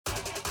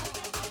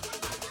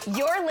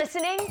You're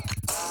listening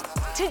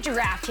to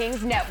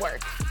DraftKings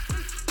Network.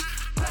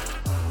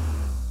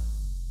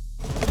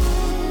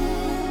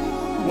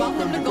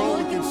 Welcome to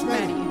Golic and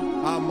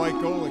Smetty. I'm Mike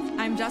Golic.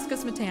 I'm Jessica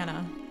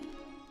Smetana.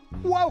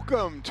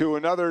 Welcome to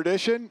another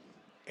edition,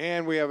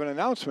 and we have an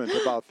announcement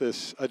about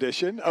this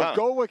edition of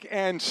Golic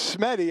and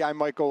Smetty. I'm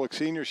Mike Golic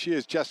Sr. She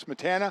is Jess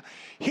Smetana.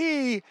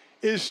 He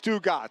is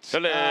Stugotz.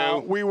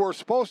 Hello. We were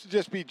supposed to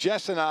just be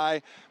Jess and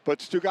I, but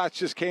Stugotz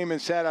just came and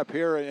sat up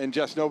here, and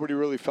just nobody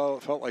really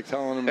felt like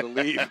telling him to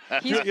leave.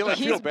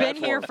 He's been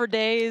here for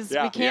days.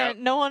 Yeah. We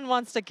can't. No one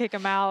wants to kick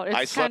him out. It's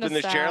I slept in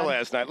this sad. chair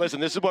last night. Listen,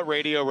 this is what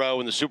Radio Row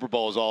and the Super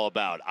Bowl is all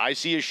about. I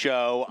see a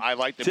show. I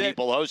like the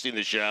people hosting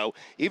the show.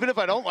 Even if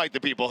I don't like the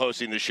people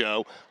hosting the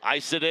show, I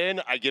sit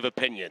in. I give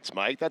opinions,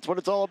 Mike. That's what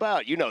it's all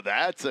about. You know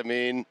that. I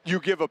mean, you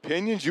give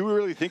opinions. You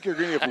really think you're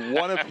going to give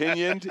one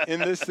opinion in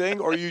this thing,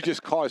 or you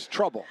just cause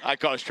trouble? I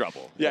cause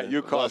trouble. Yeah,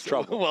 you cause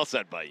trouble. Well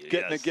said by you.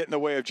 Get in the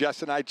way of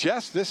Jess and I.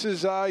 Jess, this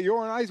is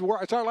your and I's.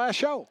 It's our last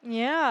show.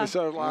 Yeah. It's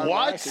our last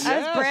What? Yes.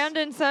 As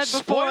Brandon said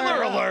before.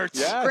 Spoiler alert.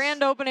 Yes.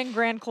 Grand opening,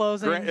 grand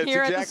closing It's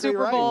here at the exactly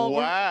Super right. Bowl.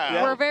 Wow.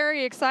 We're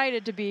very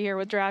excited to be here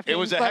with DraftKings. It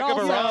was a but heck of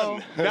a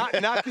also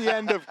run. Not the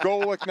end of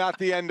Golic, not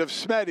the end of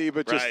Smetty,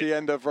 but just Right. the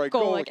end of Golic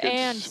Golic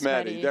and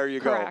Smetty. There you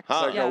Correct.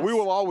 go. There you go. Yes. We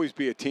will always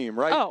be a team,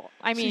 right? Oh,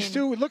 I mean. See,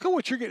 Stu, look at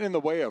what you're getting in the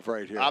way of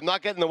right here. I'm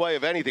not getting in the way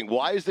of anything.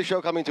 Why is the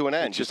show coming to an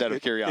end? Just out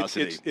of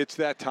curiosity. It's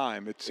that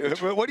time.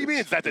 What do you mean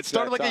it's that? It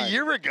started like time. a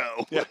year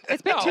ago. Yeah.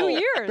 It's been 2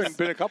 years.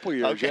 Been a couple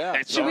years, Okay.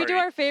 yeah. Should we do Sorry.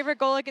 our favorite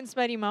Golic and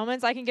Smetty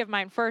moments? I can give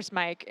mine first,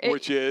 Mike.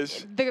 Which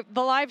is? The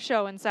live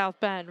show in South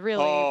Bend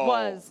really Oh,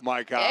 was.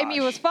 my I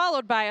mean, it was gosh.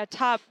 followed by a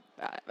top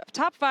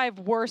 5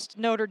 worst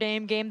Notre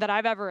Dame game that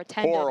I've ever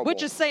attended, Horrible.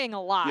 which is saying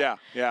a lot.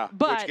 Yeah.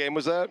 But Which game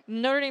was that?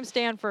 Notre Dame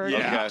Stanford,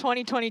 Yeah.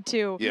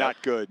 2022. Yeah.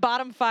 Not good.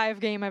 Bottom 5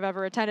 game I've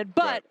ever attended.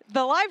 But Right.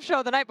 the live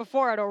show the night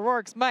before at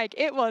O'Rourke's, Mike,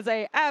 it was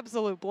a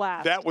absolute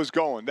blast. That was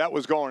going,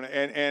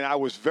 and I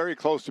was very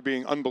close to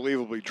being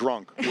unbelievably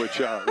drunk, which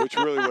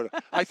really would,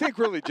 I think,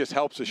 really just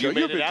helps the show. You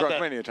made You've it been out drunk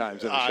that- many a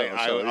times in the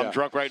show. I'm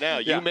drunk right now.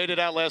 Yeah. You made it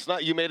out last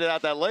night. You made it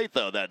out that late,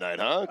 though, that night,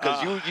 huh?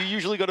 Because you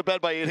usually go to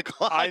bed by 8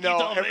 o'clock. I you know.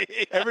 told me.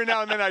 Every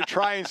now and then I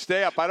try and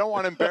stay up. I don't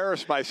want to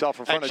embarrass myself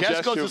in front And of Jess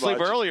Jess goes too to sleep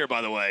much. earlier,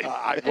 by the way.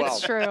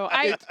 It's true.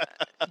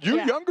 You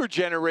Yeah. younger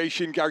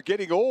generation are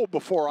getting old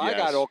before I Yes.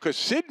 got old, because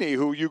Sydney,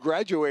 who you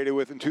graduated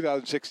with in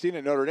 2016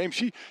 at Notre Dame,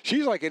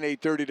 she's like an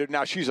 8:30 to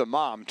now. She's a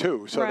mom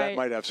too, so that Right.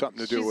 might have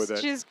something to do with it.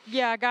 She's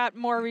got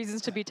more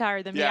reasons to be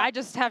tired than me. Yeah. I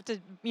just have to,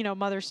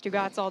 mother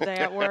Stugotz all day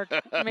at work.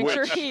 Make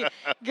sure he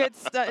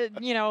gets,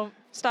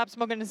 stop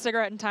smoking a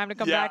cigarette in time to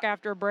come Yeah. back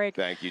after a break.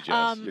 Thank you,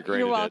 Jess. You're great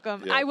You're at it.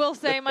 welcome. Yeah. I will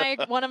say,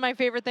 Mike, one of my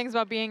favorite things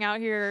about being out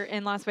here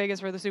in Las Vegas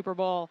for the Super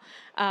Bowl,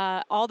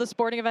 all the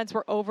sporting events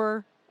were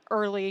over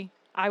early.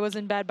 I was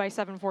in bed by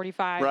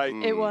 7:45. Right.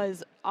 It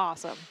was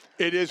awesome.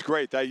 It is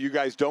great that you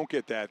guys don't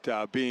get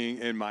that being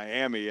in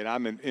Miami, and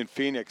I'm in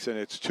Phoenix, and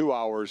it's 2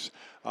 hours.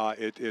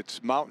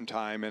 It's Mountain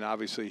Time, and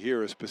obviously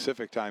here is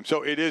Pacific Time.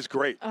 So it is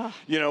great. Ugh.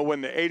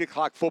 When the 8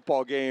 o'clock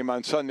football game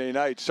on Sunday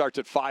night starts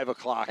at 5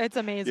 o'clock. It's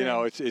amazing.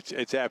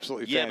 It's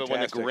absolutely Yeah,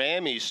 fantastic. but when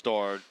the Grammys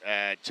start,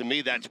 to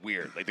me, that's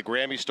weird. Like the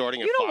Grammys starting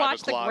at You don't 5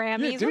 watch the o'clock.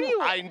 Grammys. do. What do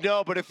you? I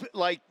know, but if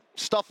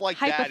stuff like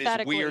that is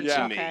Hypothetically. weird Yeah.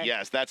 to me. Okay.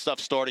 Yes, that stuff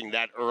starting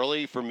that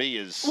early for me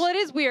is. Well, it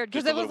is weird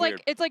because Just a it was little like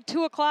weird. it's like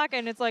 2 o'clock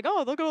and it's like,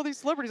 oh, look at all these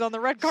celebrities on the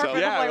red carpet.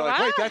 yeah, I'm like,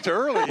 wait, "Ah." that's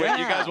early. Well, Yeah.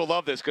 you guys will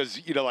love this because,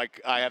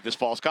 I have this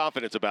false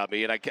confidence about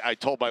me. And I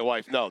told my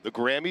wife, no, the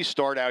Grammys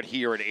start out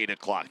here at 8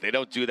 o'clock. They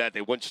don't do that.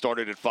 They wouldn't start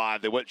it at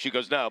 5. She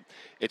goes, no,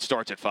 it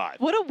starts at 5.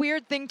 What a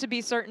weird thing to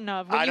be certain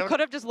of when you could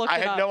have just looked I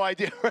it had up. no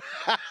idea.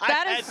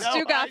 That is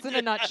Stugotz in a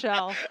idea.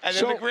 nutshell. And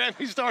then So- the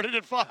Grammys started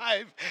at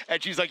 5.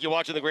 And she's like, you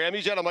watching the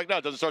Grammys yet? I'm like, no,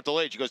 it doesn't start till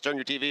 8. She goes, turn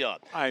your TV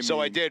on. So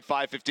I mean- did,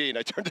 5:15.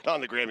 I turned it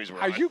on, the Grammys were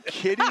Are on. you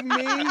kidding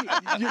me?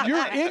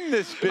 You're in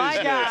this business. My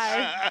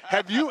guy.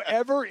 Have you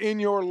ever in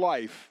your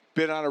life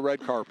been on a red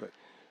carpet?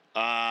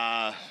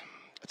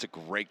 That's a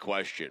great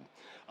question.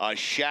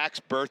 Shaq's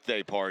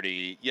birthday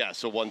party. Yeah,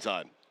 so one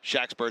time.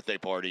 Shaq's birthday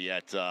party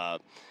at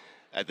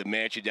the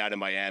mansion down in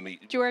Miami.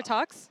 Did you wear a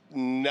tux?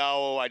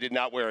 No, I did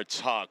not wear a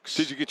tux.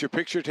 Did you get your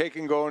picture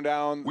taken going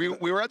down? We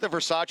were at the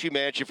Versace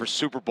mansion for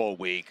Super Bowl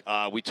week.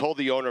 We told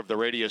the owner of the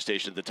radio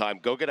station at the time,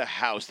 go get a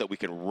house that we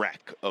can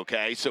wreck,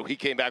 okay? So he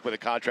came back with a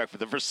contract for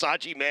the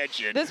Versace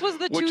mansion. This was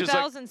the which is like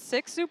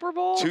 2006 Super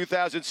Bowl?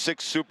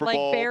 2006 Super like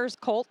Bowl. Bears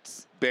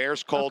Colts?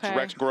 Bears, Colts, Okay.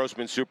 Rex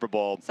Grossman Super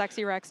Bowl.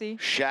 Sexy Rexy.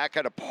 Shaq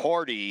had a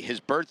party,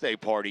 his birthday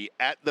party,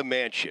 at the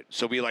mansion.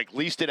 So we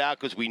leased it out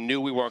because we knew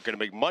we weren't going to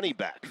make money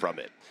back from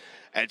it.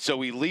 And so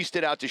we leased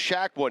it out to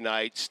Shaq one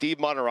night. Steve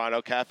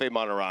Monterano, Cafe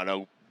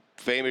Monterano,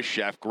 famous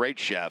chef, great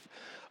chef.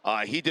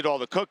 He did all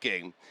the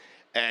cooking,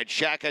 and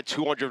Shaq had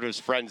 200 of his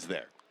friends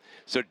there.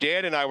 So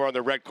Dan and I were on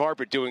the red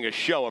carpet doing a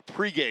show, a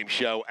pregame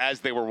show,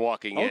 as they were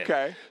walking in.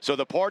 Okay. So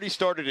the party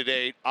started at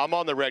 8. I'm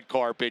on the red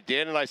carpet.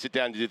 Dan and I sit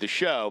down to do the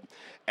show,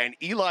 and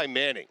Eli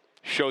Manning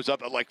shows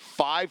up at like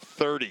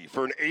 5:30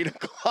 for an 8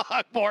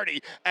 o'clock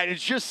party, and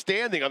it's just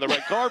standing on the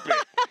red carpet.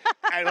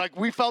 And like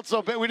we felt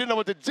so bad, we didn't know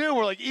what to do.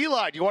 We're like,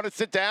 Eli, do you want to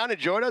sit down and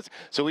join us?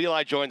 So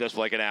Eli joined us for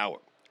like an hour.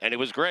 And it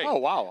was great. Oh,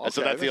 wow. Okay. And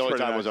so that's the only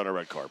time I nice. was on a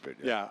red carpet.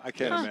 Yeah, I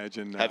can't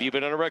imagine. Have you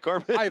been on a red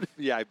carpet? I've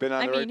been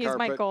on the red carpet. he's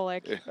Mike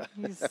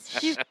Golic.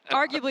 He's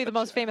arguably the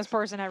most famous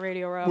person at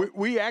Radio Row.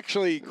 We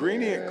actually,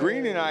 Green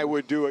and I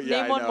would do it.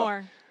 Yeah, Name one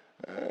more.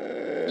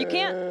 You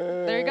can't.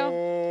 There you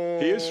go.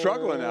 He is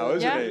struggling now,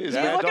 isn't he? He's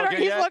Yeah.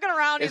 looking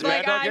around. He's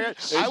like,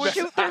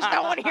 shoot, there's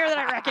no one here that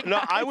I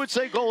recognize. No, I would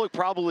say Golic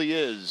probably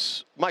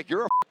is. Mike,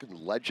 you're a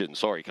fucking legend.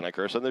 Sorry, can I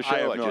curse on this show? I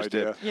have no just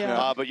idea. did.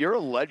 Yeah. But you're a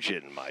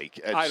legend, Mike.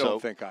 And I so,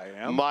 don't think I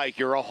am. Mike,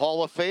 you're a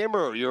Hall of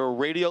Famer. You're a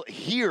radio.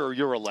 Here,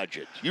 you're a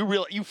legend.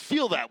 You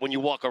feel that when you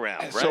walk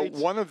around, right? So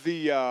one of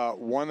the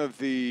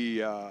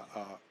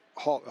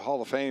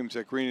Hall of Fames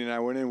that Green and I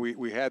went in,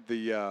 we had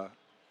the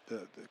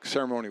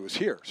ceremony was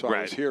here, so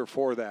I was here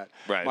for that.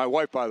 Right. My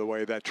wife, by the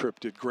way, that trip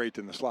did great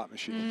in the slot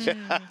machines.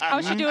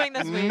 How's she doing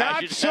this week?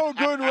 Not so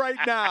good right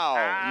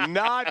now.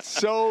 Not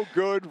so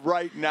good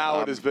right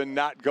now. It has been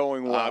not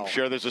going well. I'm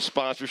sure there's a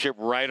sponsorship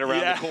right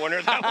around the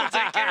corner that will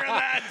take care of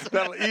that.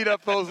 That'll eat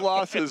up those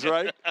losses,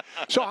 right?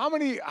 So how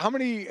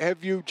many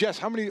have you, Jess,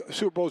 how many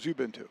Super Bowls you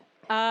been to?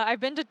 I've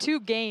been to 2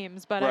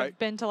 games, but I've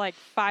been to like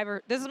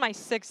 5 this is my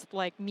 6th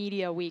like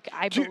media week,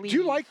 I believe. Do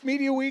you like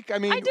Media Week? I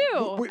mean, I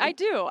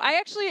do.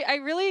 I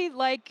really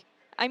like,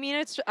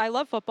 I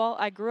love football.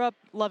 I grew up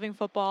loving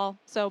football.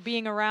 So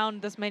being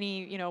around this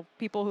many,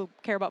 people who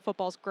care about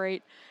football is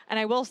great. And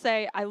I will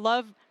say I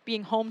love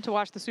being home to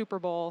watch the Super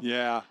Bowl.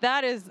 Yeah.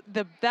 That is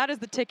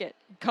the ticket.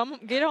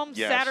 Get home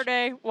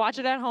Saturday, watch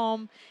it at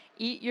home.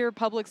 Eat your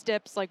Publix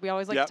dips, like we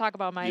always like to talk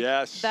about, Mike.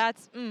 Yes.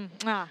 That's,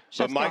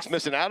 But Mike's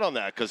missing out on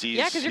that because he's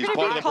you're gonna part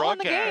be of the calling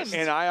the broadcast. games.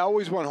 And I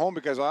always went home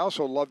because I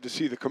also love to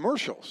see the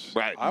commercials.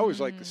 Right. I always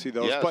like to see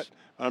those. Yes. But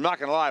I'm not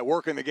going to lie,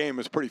 working the game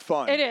is pretty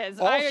fun. It is.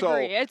 Also, I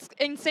agree. It's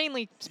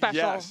insanely special.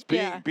 Yes,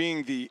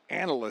 being the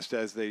analyst,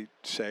 as they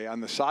say,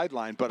 on the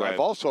sideline. But Right. I've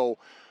also,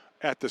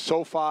 at the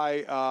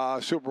SoFi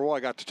Super Bowl, I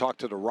got to talk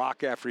to The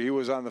Rock after he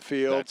was on the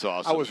field. That's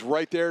awesome. I was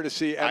right there to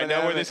see Eminem. I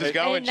know where this is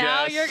going, And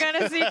now Jess. you're going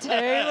to see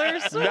Taylor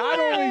Swift. Not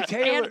only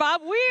Taylor. And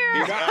Bob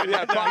Weir.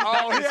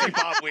 See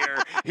Bob Weir.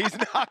 He's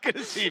not going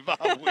to see Bob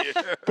Weir.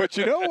 But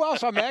you know who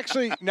else I'm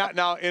actually not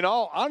now? In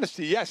all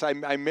honesty, yes, I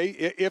may.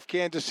 If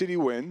Kansas City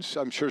wins,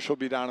 I'm sure she'll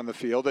be down on the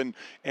field,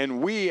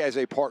 and we as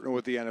a partner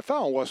with the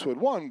NFL and Westwood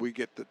One, we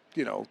get the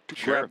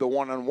grab the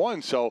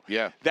one-on-one. So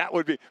that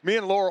would be me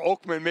and Laura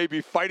Oakman may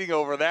be fighting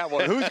over that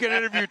one. Who's going to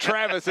interview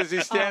Travis as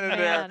he's standing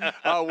there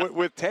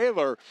with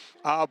Taylor?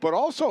 But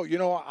also,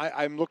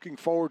 I'm looking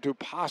forward to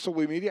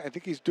possibly meeting. I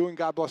think he's doing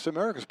God Bless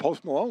America's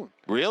Post Malone.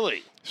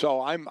 Really?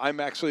 So I'm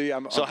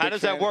So how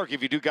does that work?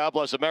 If you do God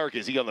Bless America,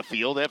 is he on the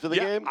field after the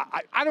game?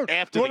 I don't.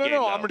 After no, the game,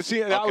 no. though. I'm going to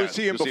see. Okay. I would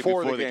see him You'll see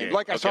before the game.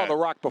 Like I saw The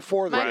Rock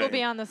before the Mike game. will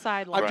be on the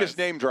sideline. I'm just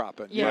name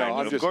dropping. Yeah.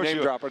 I'm Of just course name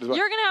you- dropping as well.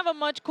 You're going to have a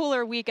much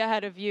cooler week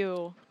ahead of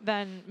you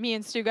than me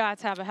and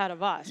Stugotz have ahead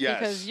of us. Yes.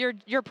 Because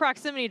your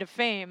proximity to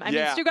fame. I mean,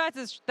 Yeah.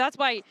 Stugotz that's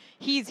why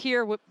he's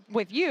here with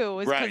you,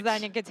 is because Right.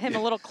 then it gets him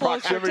a little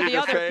closer to Proximity the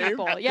to other fame.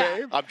 people. Yeah.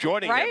 Fame. I'm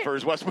joining him Right? for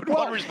his Westwood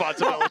One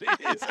responsibilities.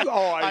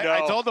 Oh, I know.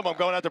 I told him I'm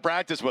going out to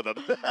practice with him.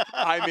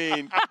 I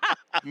mean,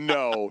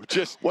 no.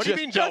 What do you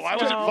mean, no? I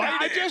was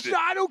invited.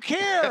 I don't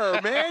care,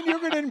 man. You're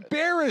going to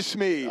embarrass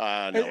me.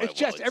 No, It's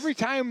just won't. every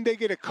time they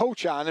get a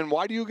coach on, and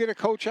why do you get a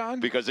coach on?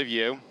 Because of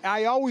you.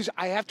 I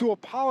have to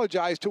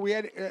apologize till we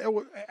had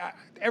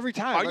every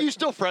time. Are you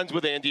still friends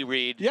with Andy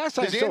Reid? Yes,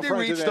 I'm Is still Andy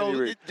friends Reid with still, Andy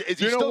Reid. Is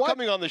he You know still what?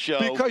 coming on the show?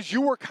 Because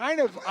you were kind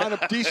of on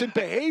a decent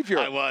behavior.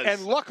 I was.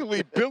 And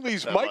luckily,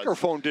 Billy's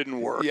microphone didn't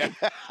work. Yeah.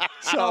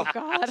 So,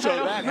 God. so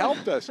that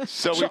helped us.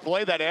 So we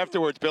played that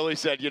afterwards. Billy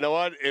said, "You know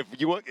what? If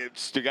you want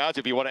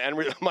to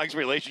end Mike's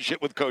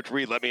relationship with Coach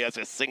Reid, let me ask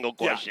a single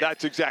question." Yeah,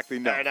 that's exactly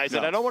no. And I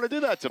said, no. "I don't want to do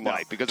that to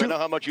Mike because I know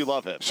how much you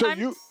love him." So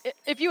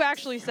If you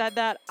actually said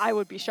that, I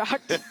would be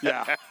shocked.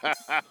 yeah.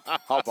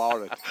 How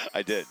about it?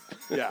 I did.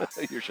 Yeah.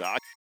 You're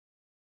shocked.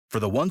 For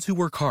the ones who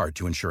work hard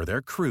to ensure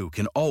their crew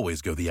can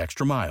always go the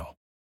extra mile,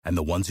 and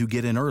the ones who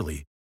get in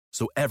early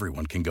so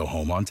everyone can go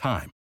home on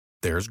time,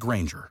 there's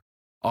Grainger,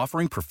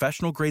 offering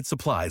professional-grade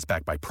supplies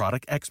backed by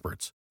product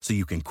experts so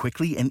you can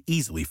quickly and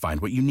easily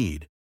find what you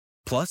need.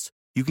 Plus,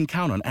 you can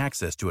count on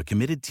access to a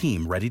committed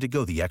team ready to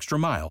go the extra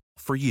mile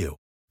for you.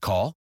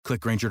 Call,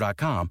 click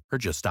Grainger.com, or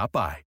just stop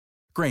by.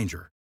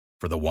 Grainger,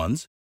 for the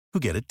ones who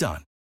get it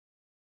done.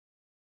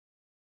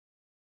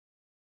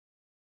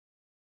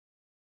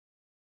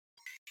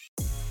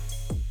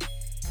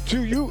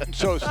 Stu,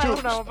 I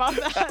don't know about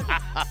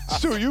that.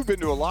 Stu, you've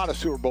been to a lot of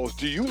Super Bowls.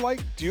 Do you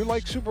like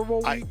Super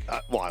Bowl week?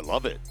 I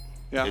love it.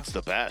 Yeah. It's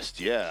the best,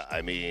 yeah.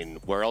 I mean,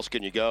 where else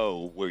can you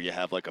go where you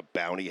have like a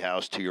bounty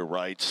house to your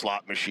right,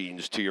 slot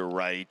machines to your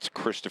right,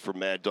 Christopher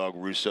Mad Dog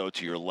Russo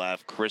to your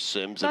left, Chris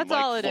Sims and That's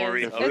all Mike it is.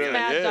 Florio. It's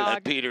Mad Dog.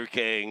 And Peter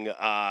King,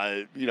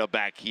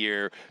 back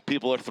here.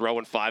 People are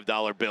throwing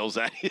 $5 bills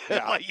at you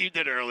like you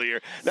did earlier.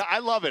 Now, I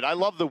love it. I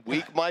love the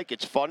week, Mike.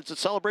 It's fun. It's a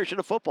celebration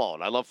of football,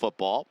 and I love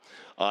football.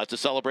 It's a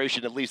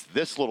celebration, at least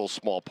this little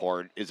small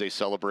part is a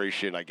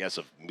celebration, I guess,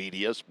 of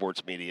media,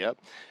 sports media,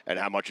 and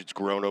how much it's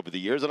grown over the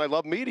years. And I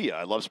love media.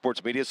 I love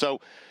sports media. So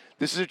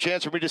this is a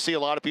chance for me to see a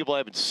lot of people I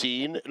haven't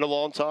seen in a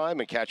long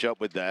time and catch up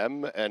with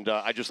them. And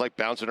I just like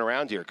bouncing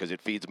around here because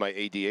it feeds my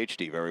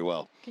ADHD very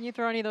well. Can you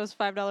throw any of those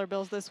 $5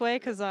 bills this way?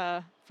 Because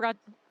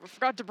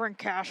forgot to bring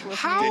cash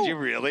with me. Did you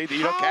really?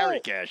 You don't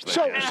carry cash then.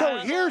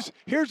 So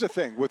here's the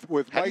thing with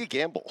How Mike. do you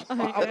gamble?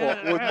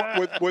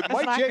 With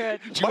Mike not good.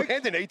 Do you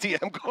hand an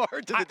ATM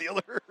card to the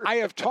dealer? I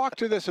have talked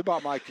to this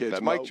about my kids,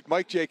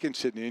 Mike, Jake, and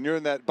Sydney, and you're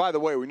in that. By the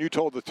way, when you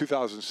told the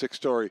 2006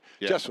 story,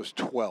 Jess was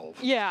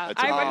 12. Yeah,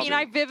 That's I amazing.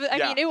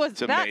 mean, it was It's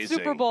that amazing.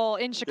 Super Bowl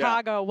in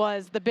Chicago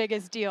was the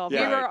biggest deal.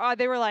 Yeah.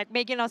 They were like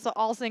making us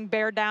all sing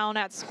 "Bear Down"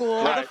 at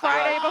school Right, the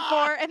Friday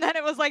before, and then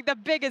it was like the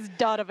biggest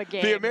dud of a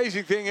game. The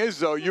amazing thing is,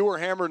 though, you were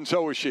hammered and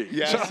so was she.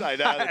 Yes, I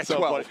know. That's so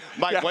 12. funny.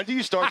 Mike, when do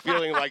you start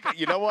feeling like,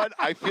 you know what?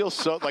 I feel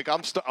so like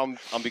I'm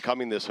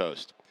becoming this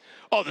host.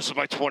 Oh, this is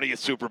my 20th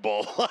Super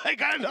Bowl.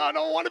 Like I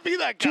don't want to be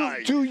that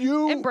guy. Do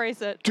you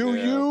Embrace it. Do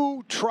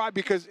you try,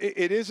 because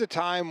it is a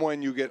time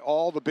when you get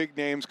all the big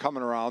names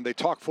coming around. They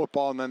talk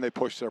football and then they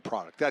push their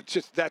product.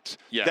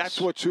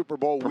 That's what Super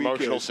Bowl week is.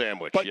 Promotional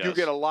sandwich. But you yes.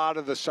 get a lot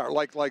of the start.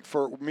 Like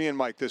for me and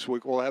Mike this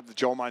week, we'll have the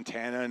Joe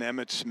Montana and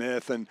Emmitt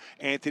Smith and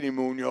Anthony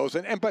Munoz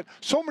but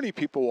so many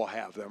people will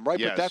have them, right?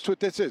 Yes. But that's what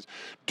this is.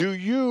 Do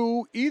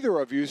you, either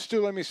of you,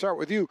 Stu, let me start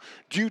with you.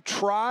 Do you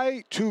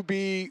try to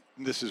be,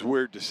 this is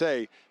weird to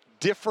say,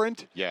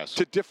 different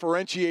to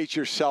differentiate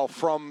yourself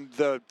from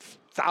the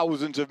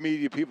thousands of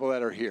media people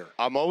that are here?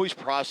 I'm always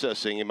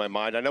processing in my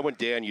mind. I know when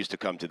Dan used to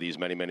come to these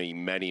many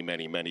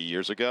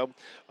years ago,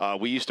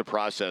 we used to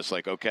process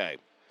like, okay,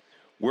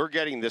 we're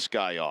getting this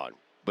guy on,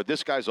 but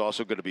this guy's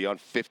also going to be on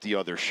 50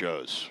 other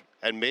shows.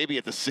 And maybe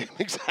at the same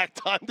exact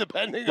time,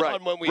 depending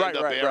on when we end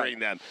up airing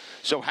them.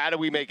 So how do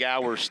we make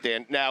ours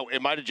stand? Now,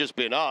 it might have just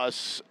been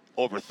us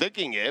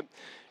overthinking it.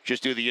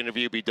 Just do the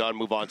interview, be done,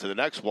 move on to the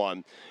next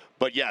one.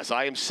 But yes,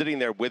 I am sitting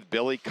there with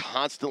Billy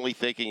constantly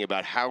thinking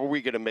about how are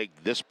we going to make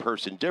this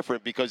person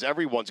different, because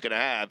everyone's going to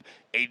have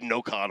Aiden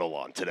O'Connell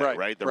on today,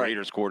 right? The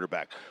Raiders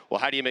quarterback.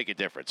 Well, how do you make it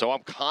different? So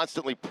I'm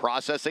constantly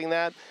processing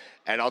that,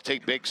 and I'll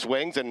take big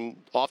swings, and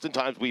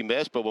oftentimes we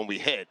miss, but when we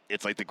hit,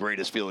 it's like the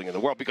greatest feeling in the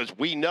world, because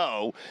we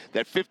know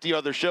that 50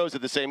 other shows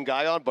have the same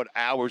guy on, but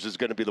ours is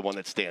going to be the one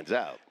that stands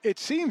out. It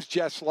seems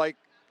just like,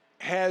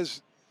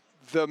 has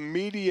the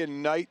media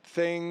night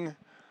thing,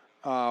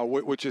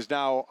 which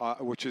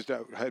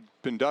had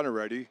been done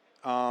already,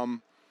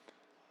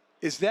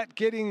 is that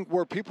getting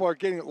where people are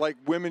getting like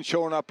women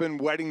showing up in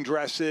wedding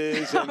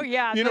dresses? And,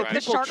 the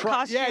shark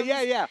costumes.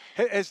 Yeah.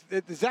 Has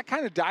that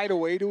kind of died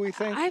away, do we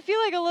think? I feel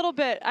like a little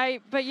bit.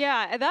 But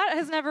that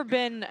has never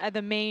been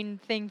the main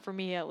thing for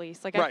me, at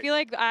least. Like, I feel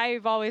like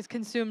I've always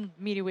consumed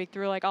Media Week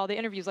through like all the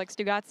interviews, like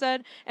Stugotz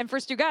said. And for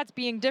Stugotz,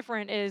 being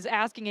different is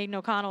asking Aiden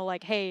O'Connell,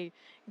 like, hey,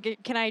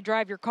 can I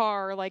drive your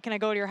car? Or, like, can I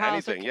go to your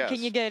house? Anything,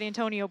 Can you get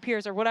Antonio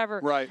Pierce or whatever?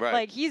 Right.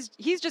 Like, he's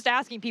just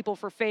asking people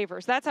for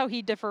favors. That's how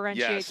he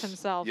differentiates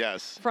himself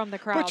from the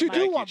crowd. But you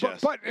do want,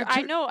 but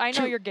I know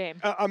your game.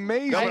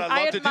 Amazing. No, but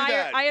I'd love to do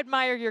that. I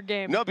admire your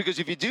game. No, because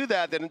if you do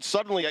that, then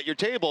suddenly at your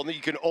table, and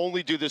you can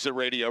only do this at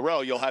Radio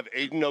Row, you'll have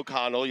Aiden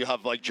O'Connell, you'll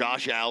have like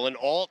Josh Allen,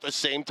 all at the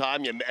same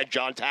time, and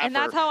John Taffer, and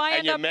that's how I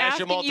end up mash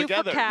them all asking you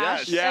together. for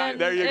cash. Yes. Yeah,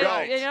 there you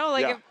go. You know,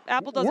 like if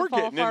apple doesn't We're fall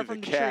getting far into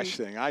from the the cash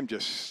tree. thing. I'm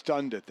just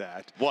stunned at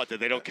that. What, that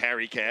they don't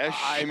carry cash?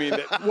 I mean,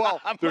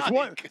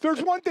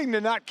 there's one thing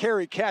to not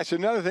carry cash,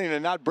 another thing to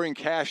not bring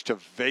cash to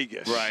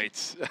Vegas.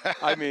 Right.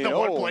 I mean, the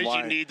one place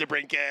you need to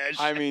bring cash.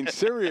 I mean,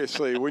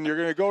 seriously, when you're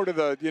going to go to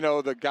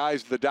the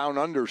guys, the Down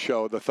Under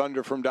show, the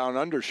Thunder from Down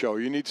Under show,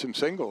 you need some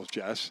singles,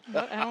 Jess. I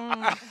don't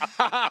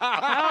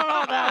know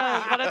what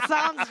that is, but it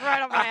sounds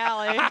right up my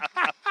alley.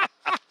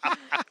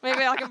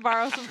 Maybe I can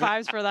borrow some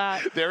fives for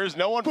that. There is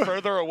no one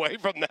further away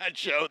from that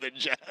show than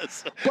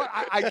Jess. But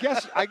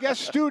I guess,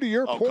 Stu, to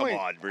your point. Come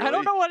on, really? I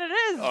don't know what it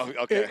is. Oh,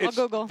 okay. I'll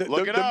Google.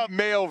 Look it up. The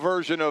male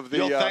version of the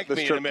You'll thank me in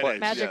a strip minute.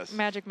 place.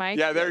 Magic Mike.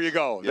 Yeah, there you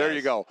go. There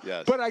you go.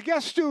 Yes. But I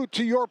guess, Stu,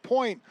 to your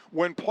point,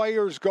 when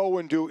players go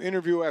and do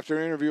interview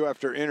after interview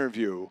after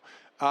interview,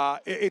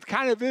 it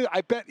kind of is. I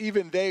bet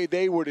even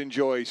they would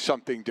enjoy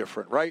something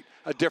different, right?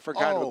 A different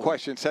kind of a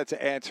question, instead of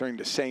answering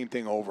the same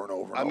thing over and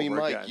over and over I mean,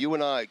 Mike, again. you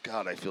and I,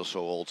 God, I feel so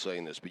old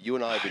saying this, but you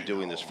and I have been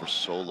doing this for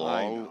so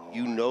long.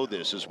 You know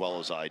this as well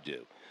as I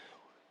do.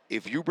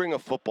 If you bring a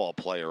football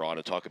player on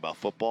and talk about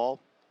football,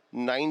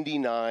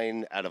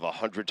 99 out of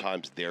 100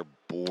 times they're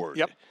bored.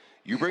 Yep.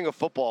 You bring a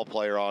football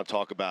player on and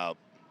talk about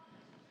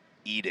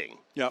eating,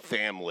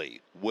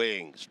 family,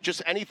 wings,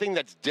 just anything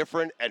that's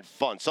different and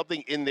fun,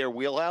 something in their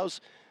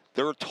wheelhouse,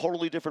 they're a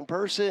totally different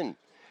person.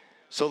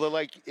 So they're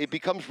like, it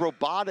becomes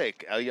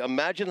robotic.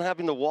 Imagine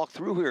having to walk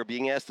through here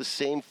being asked the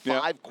same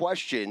 5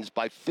 questions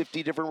by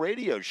 50 different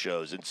radio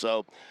shows. And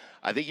so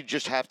I think you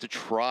just have to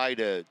try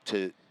to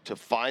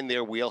find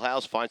their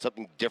wheelhouse, find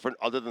something different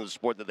other than the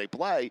sport that they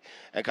play,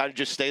 and kind of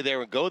just stay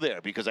there and go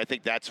there, because I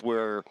think that's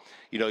where,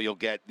 you'll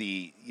get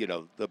the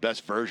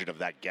best version of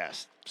that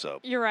guest.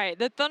 So You're right.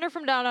 The Thunder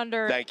from Down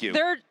Under. Thank you.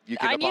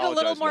 I need a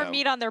little apologize more now.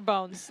 meat on their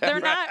bones. They're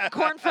not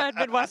corn-fed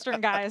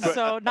Midwestern guys,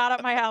 so not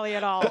up my alley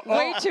at all.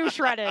 Way too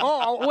shredded.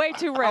 Way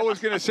too ripped. I was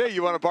going to say,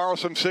 you want to borrow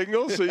some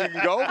signals so you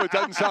can go, but it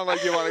doesn't sound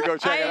like you want to go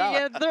check it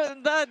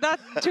out.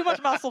 That's too much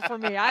muscle for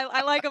me.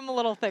 I like them a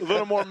little thicker. A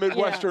little more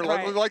Midwestern, Yeah,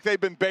 right. like they've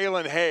been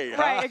baling hay.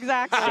 Right, huh?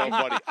 exactly. So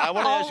funny. I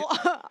want to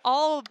ask you,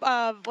 all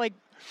like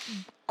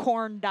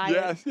corn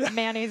diet, Yes.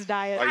 mayonnaise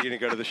diet. are you going to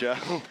go to the show?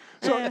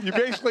 So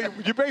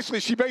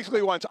she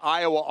basically wants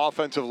Iowa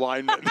offensive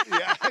linemen.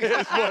 Yeah,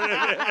 is what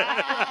it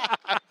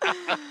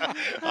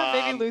is.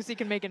 Maybe Lucy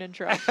can make an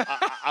intro.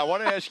 I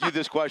want to ask you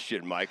this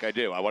question, Mike. I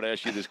do. I want to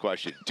ask you this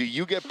question. Do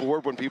you get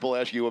bored when people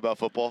ask you about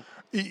football?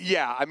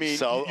 Yeah, I mean,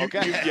 So,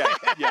 okay.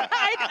 yeah.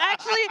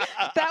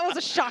 That was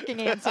a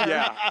shocking answer.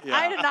 Yeah.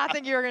 I did not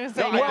think you were going to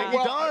say No, that. I think he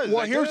does. Well,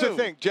 I here's the do.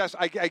 thing, Jess.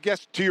 I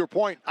guess to your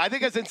point. I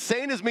think as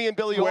insane as me and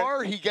Billy When-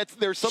 are,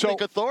 there's something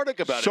cathartic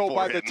about it So for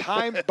by him.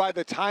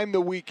 the time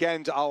the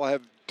weekends I'll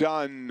have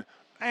done,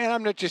 and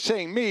I'm not just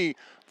saying me,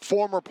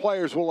 former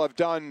players will have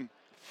done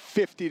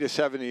 50 to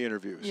 70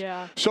 interviews.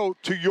 Yeah. So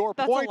to your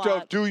That's a point of,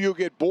 lot. do you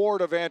get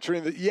bored of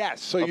answering the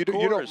yes? So you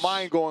don't course.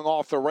 mind going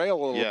off the rail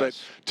a little bit.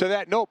 Yes. To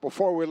that note,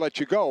 before we let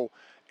you go,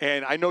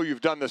 and I know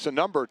you've done this a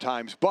number of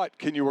times, but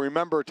can you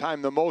remember a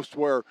time the most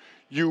where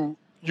you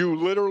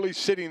literally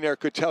sitting there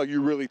could tell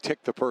you really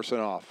ticked the person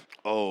off?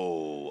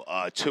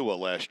 Tua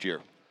last year.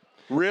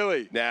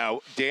 Really? Now,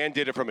 Dan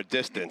did it from a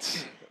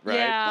distance, right?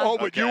 Yeah. Oh,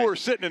 but you Okay. were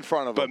sitting in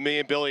front of him. But me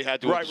and Billy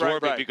had to Right,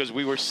 absorb right. it because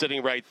we were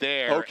sitting right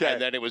there. Okay.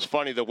 And then it was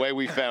funny the way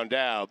we found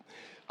out.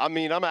 I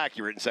mean, I'm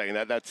accurate in saying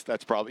that.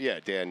 That's probably,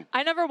 Dan.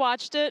 I never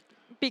watched it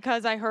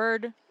because I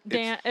heard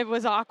Dan. It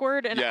was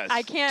awkward, and Yes.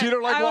 I can't. You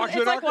don't like watching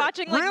It's it like awkward?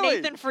 watching like Really?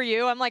 Nathan For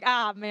You. I'm like,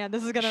 man,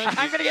 this is gonna.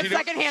 I'm gonna get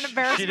secondhand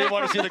embarrassment. She didn't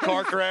want to from see the this.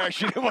 car crash.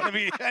 She didn't want to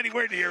be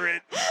anywhere near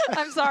it.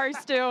 I'm sorry,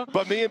 Stu.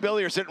 But me and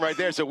Billy are sitting right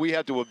there, so we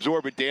had to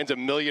absorb it. Dan's a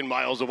million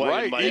miles away in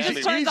Right. Miami. He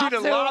just turns Easy off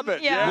to Zoom. lob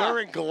it. Yeah.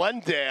 We're in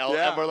Glendale,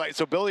 Yeah. and we're like,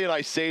 so Billy and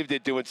I saved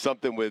it doing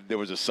something with, there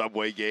was a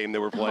Subway game they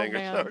were playing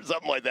man. or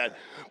something like that.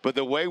 But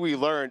the way we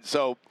learned,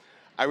 so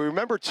I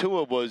remember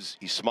Tua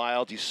he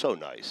smiled, he's so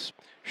nice.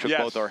 Shook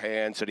Yes. both our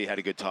hands, said he had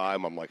a good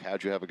time. I'm like,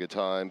 how'd you have a good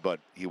time? But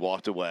he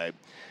walked away.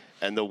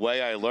 And the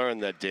way I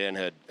learned that Dan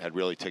had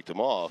really ticked him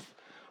off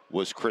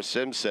was Chris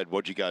Sims said,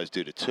 what'd you guys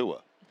do to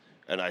Tua?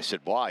 And I said,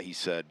 why? He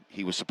said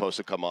he was supposed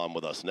to come on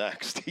with us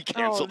next. He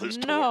canceled his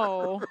tour.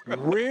 No.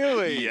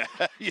 Really? Yeah.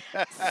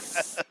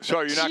 So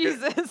are you not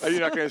Jesus. going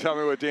to tell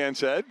me what Dan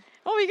said?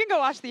 Well, we can go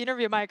watch the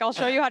interview, Mike. I'll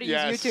show you how to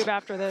Yes. use YouTube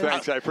after this.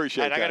 Thanks, I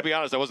appreciate And that. I got to be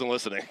honest, I wasn't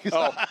listening.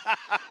 Oh,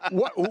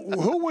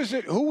 who was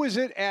it? Who was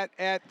it at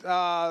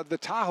the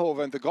Tahoe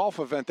event, the golf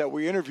event that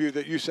we interviewed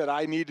that you said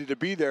I needed to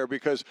be there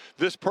because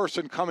this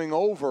person coming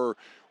over?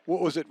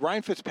 What was it?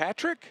 Ryan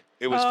Fitzpatrick?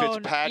 It was Oh,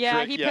 Fitzpatrick.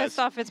 Yeah, he yes. pissed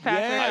off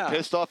Fitzpatrick. Yeah. I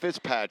pissed off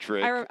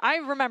Fitzpatrick. I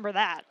remember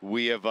that.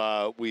 We have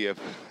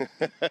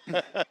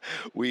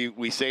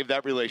we saved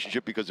that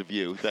relationship because of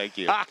you. Thank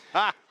you.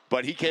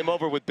 But he came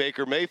over with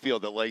Baker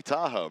Mayfield at Lake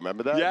Tahoe.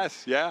 Remember that?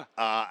 Yes, yeah.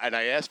 And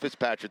I asked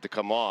Fitzpatrick to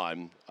come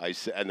on.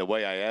 And the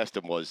way I asked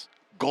him was,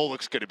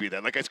 Golic's going to be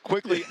there. Like as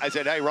quickly, I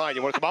said, hey Ryan,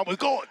 you want to come on with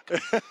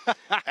Golic?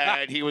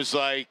 And he was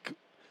like,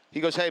 he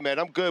goes, hey man,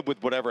 I'm good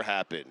with whatever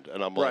happened.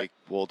 And I'm Right. like,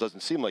 well, it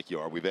doesn't seem like you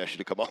are. We've asked you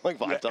to come on like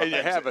 5 times. And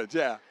you haven't,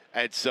 yeah.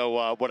 And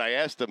so what I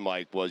asked him,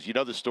 Mike, was, you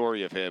know the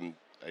story of him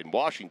in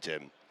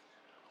Washington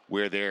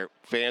where their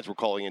fans were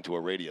calling into a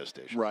radio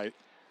station. Right.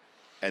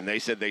 And they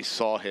said they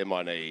saw him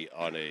on a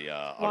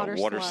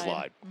water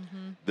slide.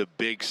 The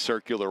big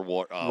circular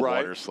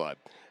water slide.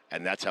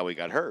 And that's how he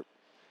got hurt.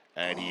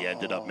 And he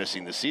ended up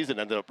missing the season,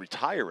 ended up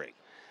retiring.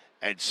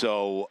 And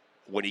so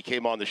when he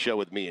came on the show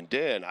with me and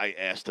Dan, I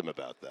asked him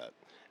about that.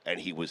 And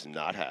he was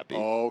not happy.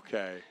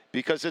 Okay.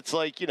 Because it's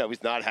like,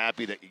 he's not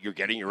happy that you're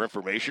getting your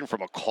information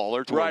from a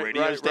caller to Right, a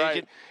radio right, station.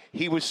 right.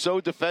 He was so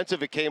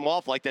defensive, it came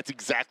off like that's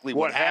exactly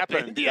what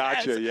happened.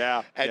 Yes. Gotcha,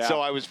 yeah. And so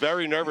I was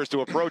very nervous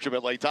to approach him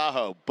at Lake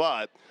Tahoe,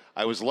 but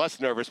I was less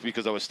nervous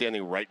because I was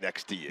standing right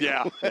next to you.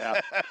 Yeah,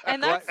 yeah.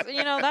 And that's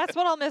that's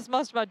what I'll miss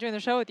most about doing the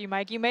show with you,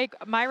 Mike. You make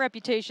my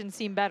reputation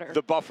seem better.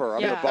 The buffer.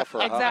 I'm yeah, the buffer.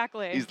 huh?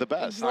 exactly. He's the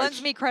best. It lends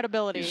me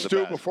credibility. He's the Stu,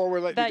 best. before we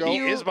let you that go.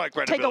 you is my take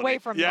credibility. away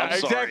from Yeah, me. I'm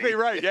sorry. exactly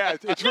right. Yeah,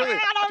 it's really,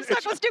 I'm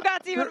stuck with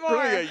Stugotz even it's more.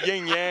 really a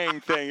yin-yang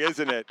thing,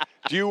 isn't it?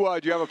 Do you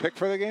have a pick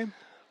for the game?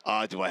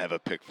 Do I have a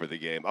pick for the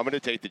game? I'm going to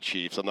take the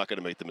Chiefs. I'm not going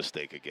to make the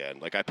mistake again.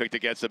 Like, I picked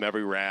against them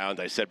every round.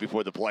 I said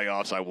before the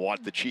playoffs I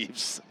want the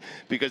Chiefs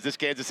because this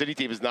Kansas City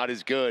team is not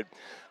as good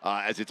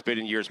as it's been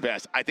in years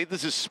past. I think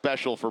this is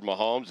special for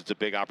Mahomes. It's a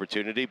big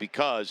opportunity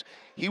because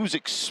he was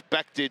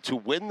expected to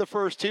win the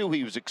first two.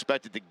 He was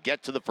expected to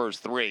get to the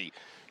first three.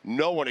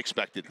 No one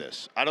expected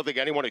this. I don't think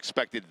anyone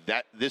expected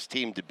this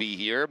team to be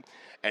here.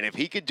 And if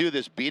he could do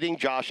this, beating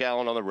Josh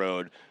Allen on the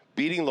road,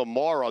 beating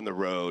Lamar on the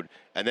road,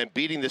 and then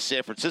beating the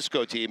San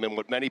Francisco team and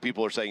what many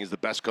people are saying is the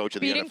best coach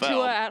of the NFL. Beating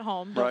Tua at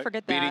home. Don't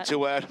forget that.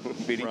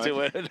 Beating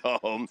Tua at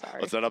home.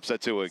 Sorry. Let's not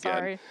upset Tua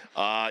again.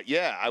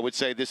 Yeah, I would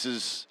say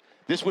this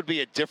would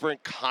be a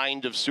different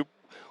kind of Super.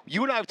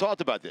 You and I have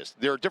talked about this.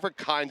 There are different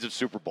kinds of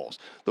Super Bowls.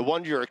 The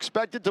ones you're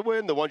expected to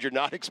win, the ones you're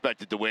not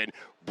expected to win.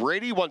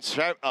 Brady won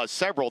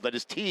several that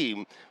his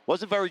team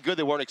wasn't very good.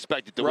 They weren't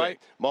expected to win.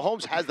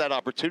 Mahomes has that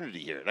opportunity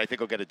here, and I think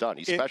he'll get it done.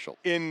 He's special.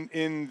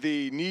 In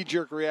the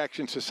knee-jerk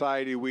reaction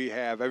society we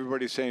have,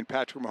 everybody's saying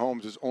Patrick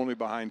Mahomes is only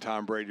behind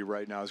Tom Brady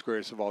right now as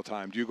greatest of all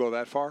time. Do you go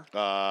that far?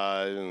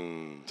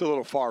 It's a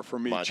little far for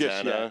me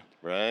just yet.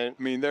 Right?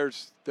 I mean,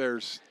 there's.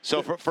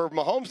 So for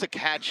Mahomes to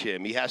catch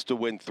him, he has to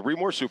win 3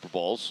 more Super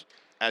Bowls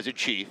as a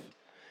Chief,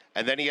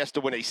 and then he has to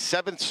win a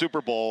 7th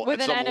Super Bowl with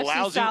at some NFC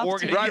lousy South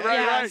organization.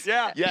 Right.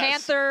 Yeah. Yes.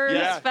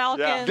 Panthers,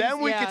 Falcons. Then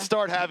we can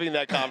start having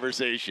that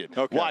conversation.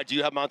 Okay. Why? Do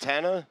you have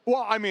Montana?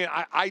 Well, I mean,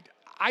 I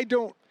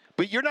don't.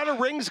 But you're not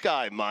a rings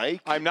guy,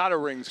 Mike. I'm not a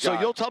rings guy. So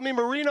you'll tell me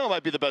Marino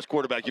might be the best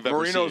quarterback you've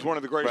ever seen. Marino's one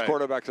of the greatest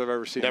quarterbacks I've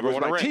ever seen. Never He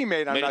was won a my ring.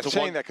 teammate. I'm not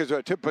saying that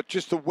because but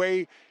just the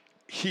way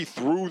he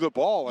threw the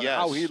ball and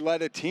how he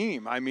led a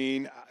team. I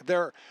mean,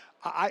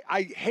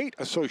 I hate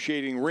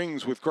associating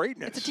rings with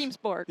greatness. It's a team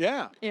sport.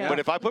 Yeah. But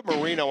if I put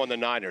Marino on the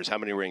Niners, how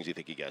many rings do you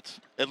think he gets?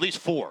 At least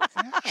 4.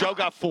 Joe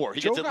got 4. He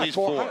gets at least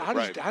 4.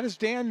 How does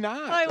Dan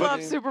not? I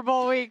love Super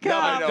Bowl week. This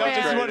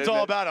is what it's all isn't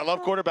it? about. I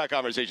love quarterback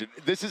conversation.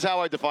 This is how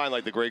I define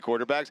like the great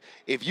quarterbacks.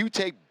 If you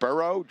take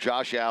Burrow,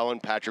 Josh Allen,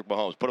 Patrick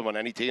Mahomes, put them on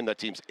any team, that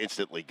team's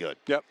instantly good.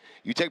 Yep.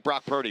 You take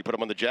Brock Purdy, put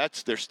them on the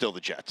Jets, they're still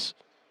the Jets.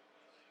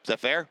 Is that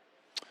fair?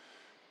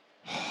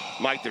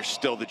 Mike, they're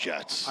still the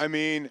Jets. I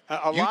mean,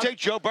 you take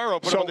Joe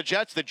Burrow, put him on the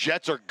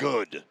Jets are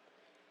good.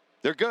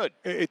 They're good.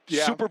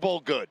 Super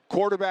Bowl good.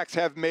 Quarterbacks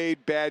have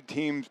made bad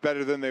teams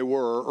better than they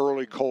were.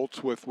 Early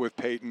Colts with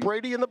Peyton.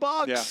 Brady in the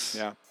box.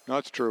 Yeah. No,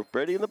 that's true.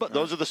 Brady in the box.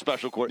 Those are the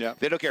special quarterbacks. Yeah.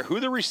 They don't care who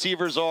the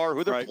receivers are,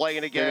 who they're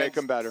playing against. They make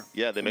them better.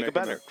 Yeah, they make them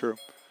better. True.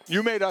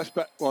 You made us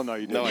better. Well, no,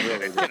 you didn't. No, I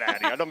didn't. Get out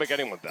of here. I don't make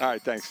anyone better. All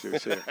right, thanks, Stu.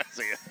 See ya.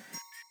 See ya.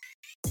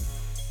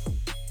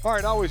 All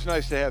right, always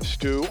nice to have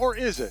Stu, or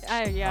is it?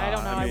 I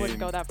don't know. I wouldn't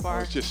go that far. I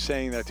was just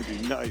saying that to be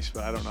nice,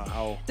 but I don't know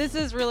how. This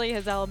is really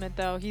his element,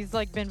 though. He's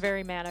like been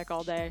very manic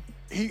all day.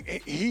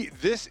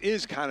 This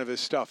is kind of his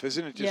stuff,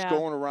 isn't it? Just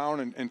going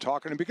around and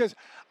talking. Because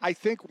I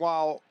think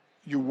while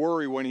you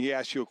worry when he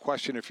asks you a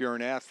question if you're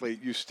an athlete,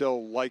 you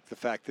still like the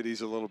fact that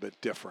he's a little bit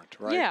different,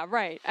 right? Yeah,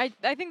 right.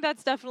 I think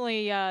that's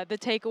definitely the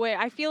takeaway.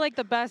 I feel like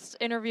the best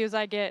interviews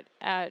I get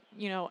at,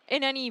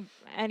 in any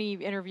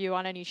interview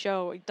on any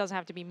show, it doesn't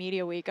have to be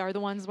Media Week, are the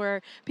ones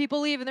where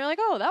people leave and they're like,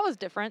 oh, that was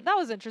different. That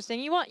was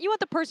interesting. You want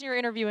the person you're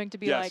interviewing to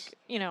be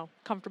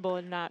comfortable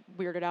and not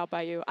weirded out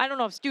by you. I don't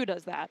know if Stu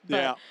does that,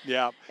 but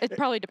it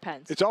probably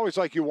depends. It's always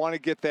like you want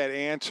to get that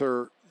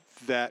answer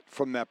that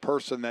from that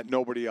person that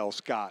nobody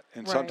else got,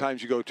 and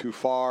sometimes you go too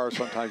far,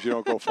 sometimes you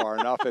don't go far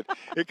enough.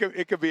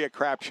 It could be a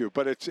crapshoot,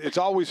 but it's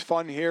always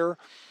fun here.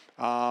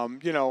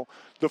 The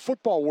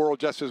football world,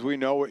 just as we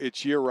know,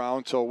 it's year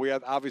round. So we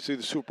have obviously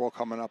the Super Bowl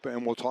coming up,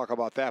 and we'll talk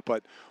about that.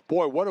 But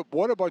boy, what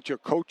a bunch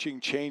of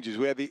coaching changes.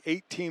 We had the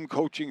 8-team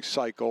coaching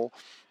cycle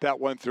that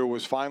went through,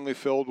 was finally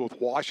filled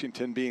with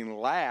Washington being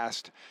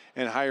last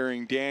and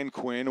hiring Dan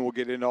Quinn. And we'll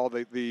get into all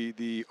the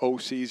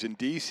OCs and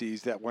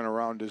DCs that went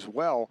around as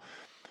well.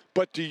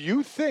 But do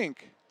you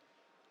think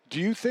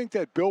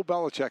that Bill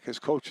Belichick has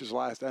coached his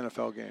last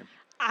NFL game?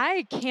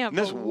 I can't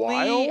believe.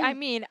 Wild? I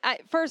mean,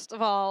 first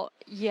of all,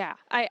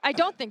 I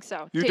don't think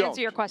so. To answer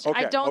your question,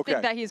 I don't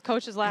think that he's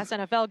coached his last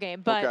NFL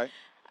game. But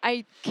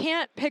I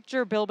can't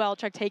picture Bill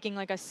Belichick taking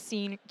like a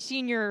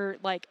senior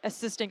like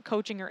assistant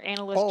coaching or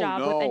analyst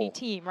job with any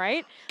team,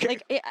 right?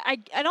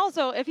 And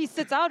also, if he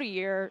sits out a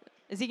year,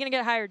 is he going to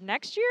get hired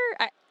next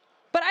year?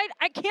 But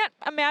I can't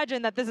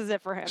imagine that this is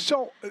it for him.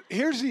 So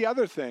here's the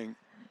other thing.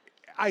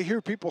 I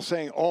hear people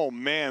saying, "Oh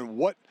man,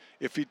 what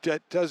if he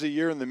does a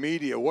year in the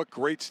media? What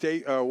great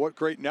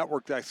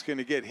network that's going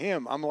to get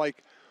him?" I'm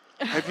like,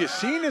 have you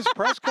seen his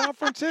press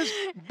conferences?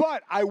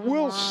 But I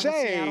will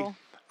say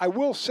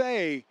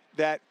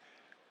that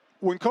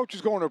when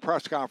coaches go into a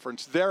press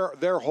conference,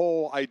 their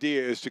whole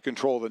idea is to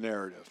control the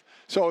narrative.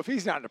 So if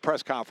he's not in a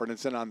press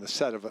conference and on the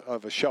set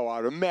of a show, I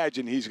would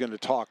imagine he's going to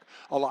talk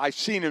a lot. I've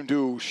seen him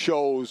do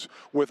shows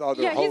with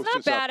other hosts. Yeah, he's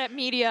not bad at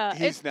media.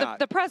 He's not.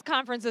 The press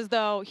conferences,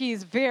 though,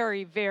 he's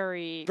very,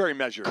 very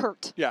measured.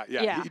 Curt. Yeah,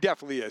 he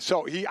definitely is.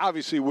 So he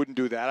obviously wouldn't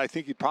do that. I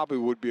think he probably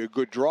would be a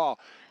good draw.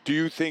 Do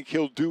you think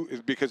he'll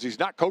do, because he's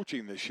not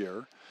coaching this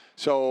year,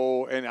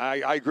 so, and I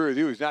agree with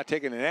you, he's not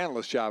taking an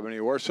analyst job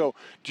anywhere. So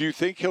do you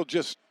think he'll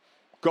just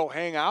go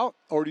hang out,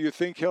 or do you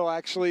think he'll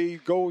actually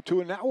go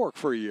to a network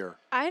for a year?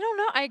 I don't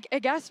know. I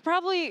guess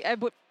probably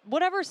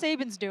whatever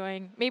Saban's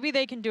doing, maybe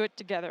they can do it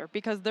together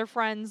because they're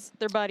friends,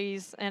 they're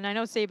buddies, and I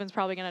know Saban's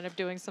probably going to end up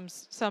doing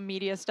some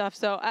media stuff.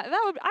 So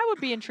I would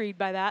be intrigued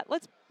by that.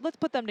 Let's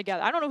put them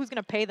together. I don't know who's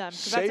going to pay them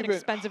because that's an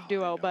expensive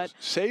duo, but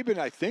Saban,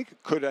 I think,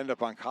 could end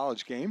up on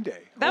College Game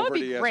Day. That would over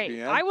be at great.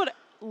 ESPN. I would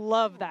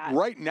love that.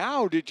 Right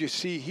now, did you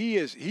see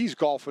he's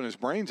golfing his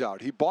brains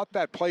out? He bought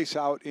that place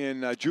out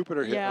in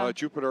Jupiter,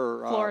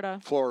 Florida.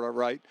 Florida,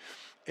 right?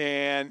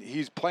 And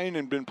he's playing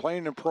and been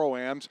playing in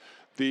pro-ams.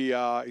 He's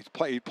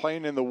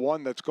playing in the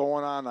one that's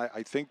going on,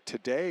 I think,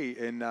 today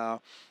in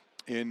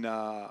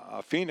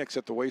Phoenix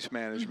at the Waste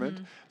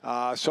Management.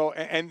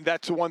 And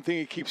that's the one thing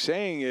he keeps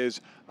saying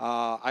is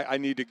I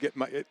need to get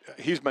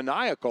he's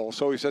maniacal,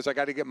 so he says I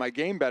got to get my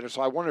game better.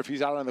 So I wonder if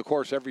he's out on the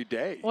course every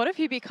day. What if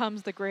he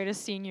becomes the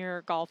greatest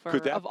senior golfer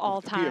of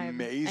all time? Could that be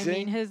amazing? I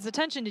mean, his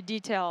attention to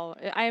detail,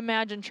 I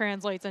imagine,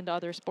 translates into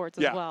other sports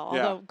as well.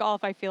 Yeah. Although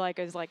golf, I feel like,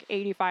 is like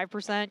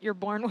 85% you're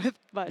born with.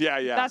 But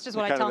that's just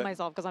what I tell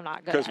myself because I'm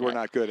not good at it. Because we're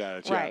not good at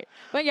it. Right.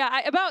 But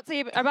yeah, about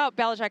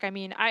Belichick, I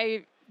mean,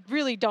 I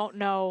really don't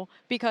know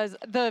because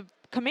the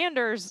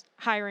Commanders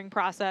hiring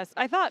process,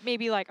 I thought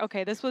maybe like,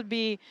 okay, this would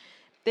be,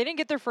 they didn't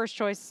get their first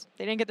choice.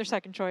 They didn't get their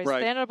second choice.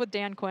 Right. They ended up with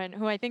Dan Quinn,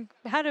 who I think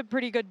had a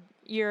pretty good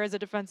year as a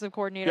defensive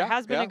coordinator,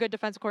 has been a good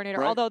defensive coordinator,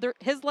 right. although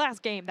his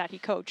last game that he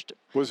coached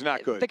was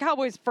not good. The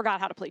Cowboys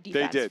forgot how to play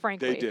defense,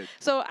 frankly. They did.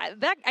 So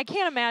I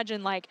can't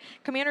imagine, like,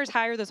 Commanders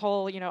hire this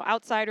whole,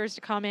 outsiders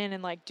to come in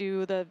and, like,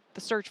 do the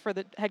search for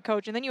the head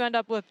coach, and then you end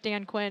up with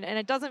Dan Quinn, and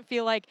it doesn't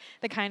feel like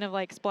the kind of,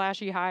 like,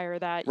 splashy hire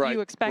that you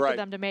expected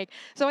them to make.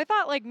 So I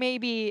thought, like,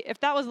 maybe if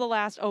that was the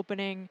last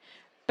opening,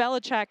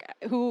 Belichick,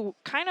 who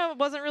kind of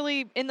wasn't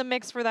really in the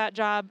mix for that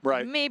job,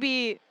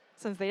 maybe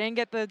since they didn't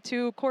get the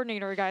two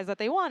coordinator guys that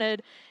they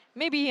wanted,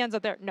 maybe he ends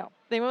up there. No,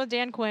 they went with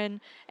Dan Quinn,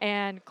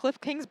 and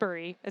Cliff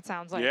Kingsbury, it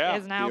sounds like,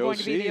 is now going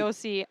to be the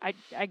OC.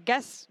 I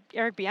guess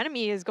Eric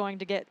Bieniemy is going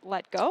to get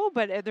let go,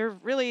 but there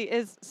really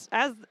is,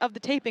 as of the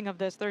taping of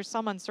this, there's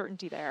some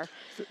uncertainty there.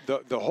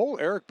 The whole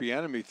Eric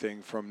Bieniemy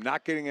thing, from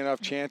not getting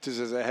enough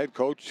chances as a head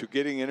coach to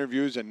getting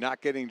interviews and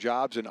not getting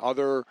jobs, and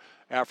other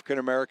African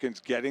Americans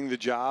getting the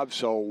job.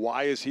 So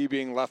why is he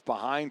being left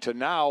behind, to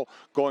now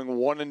going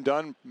one and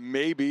done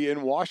maybe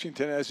in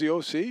Washington as the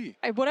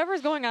OC?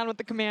 Whatever's going on with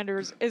the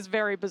Commanders is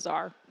very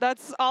bizarre.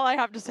 That's all I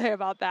have to say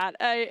about that.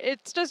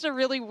 It's just a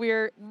really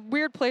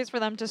weird place for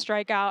them to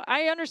strike out.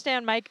 I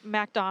understand Mike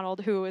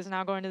McDonald, who is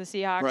now going to the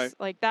Seahawks. Right.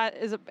 Like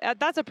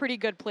that's a pretty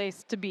good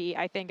place to be,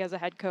 I think, as a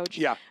head coach.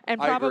 Yeah, and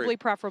probably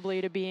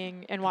preferably to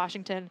being in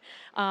Washington,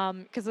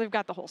 because they've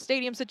got the whole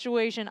stadium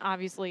situation.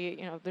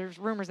 Obviously, there's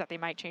rumors that they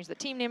might change the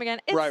team name again.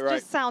 It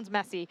just sounds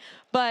messy.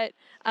 But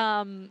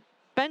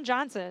Ben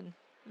Johnson,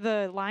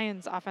 the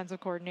Lions offensive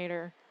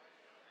coordinator,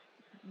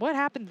 what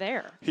happened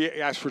there? He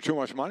asked for too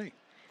much money,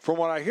 from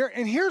what I hear.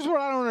 And here's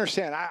what I don't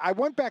understand. I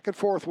went back and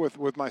forth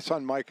with my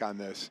son Mike on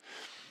this.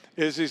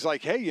 He's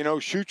like, hey,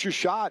 shoot your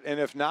shot, and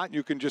if not,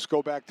 you can just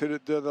go back to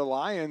the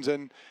Lions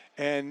and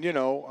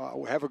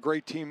have a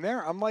great team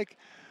there. I'm like,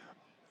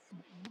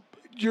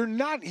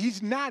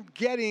 he's not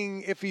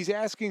getting, if he's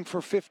asking for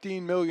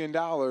 $15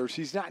 million,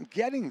 he's not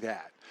getting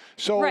that.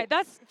 So right,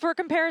 that's for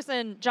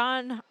comparison.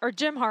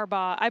 Jim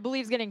Harbaugh, I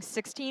believe, is getting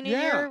 $16 a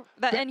year,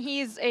 and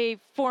he's a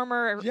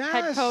former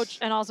head coach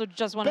and also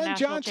just won a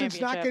national championship. Ben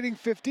Johnson's not getting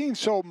 15.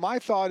 So my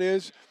thought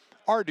is,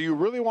 Art, do you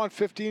really want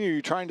 15, or are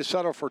you trying to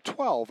settle for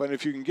 12? And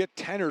if you can get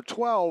 10 or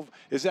 12,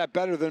 is that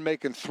better than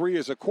making 3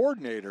 as a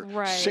coordinator?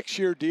 Right.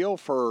 6-year deal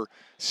for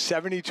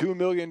 $72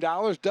 million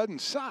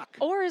doesn't suck.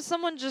 Or is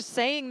someone just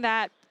saying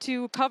that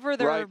to cover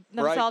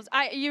themselves?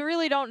 You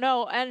really don't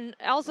know. And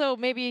also,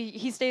 maybe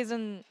he stays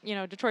in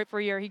Detroit for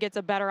a year. He gets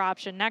a better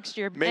option next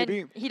year.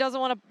 Maybe. And he doesn't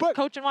want to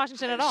coach in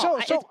Washington at all.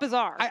 It's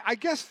bizarre. I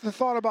guess the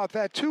thought about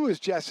that, too, is,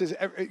 Jess, is,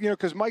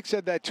 because Mike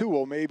said that, too.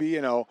 Well, maybe,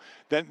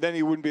 then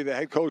he wouldn't be the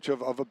head coach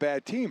of a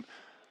bad team.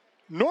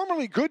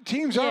 Normally, good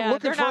teams aren't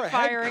looking for a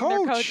head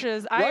coach. Their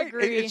coaches. I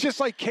agree. It's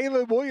just like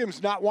Caleb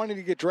Williams not wanting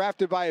to get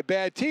drafted by a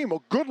bad team.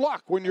 Well, good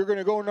luck when you're going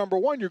to go number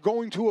one. You're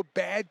going to a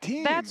bad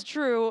team. That's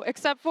true,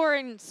 except for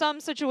in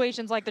some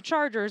situations like the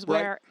Chargers,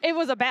 where it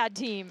was a bad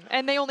team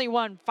and they only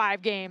won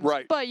 5 games.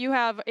 Right. But you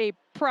have a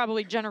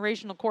probably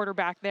generational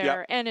quarterback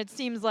there, and it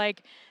seems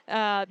like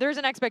there's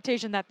an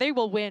expectation that they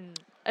will win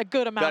a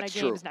good amount of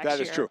games next year.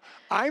 That is true.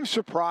 I'm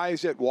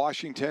surprised at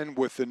Washington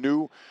with the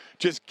new,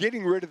 just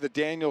getting rid of the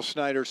Daniel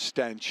Snyder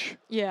stench,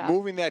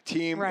 moving that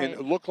team and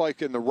it looked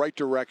like in the right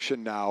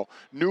direction now.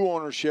 New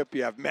ownership.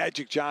 You have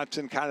Magic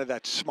Johnson, kind of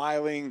that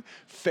smiling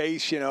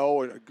face,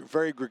 a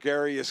very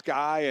gregarious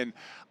guy. And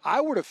I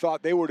would have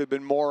thought they would have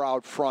been more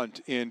out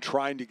front in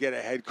trying to get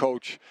a head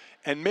coach,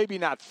 and maybe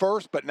not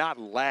first, but not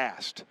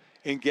last.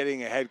 in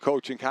getting a head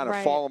coach and kind of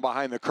Right. falling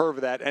behind the curve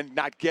of that and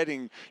not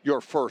getting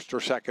your first or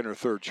second or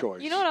third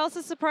choice. You know what else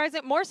is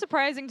surprising? More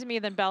surprising to me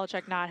than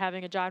Belichick not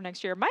having a job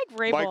next year. Mike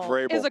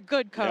Vrabel is a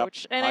good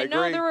coach. Yep, And I I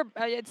know agree. there were,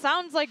 it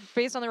sounds like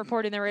based on the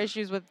reporting, there were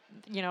issues with,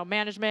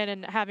 management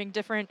and having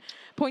different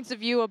points of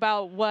view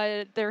about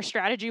what their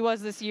strategy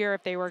was this year,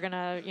 if they were going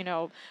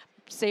to,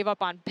 save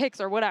up on picks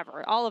or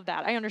whatever, all of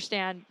that. I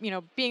understand,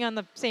 being on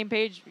the same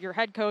page, your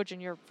head coach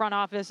and your front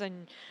office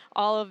and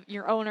all of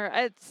your owner,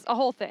 it's a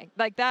whole thing.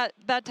 Like that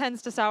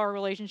tends to sour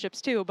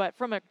relationships too. But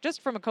from a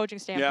coaching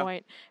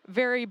standpoint,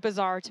 very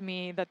bizarre to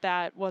me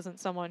that wasn't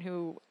someone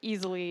who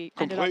easily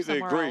ended up Completely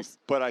somewhere agree. else.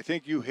 But I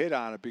think you hit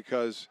on it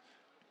because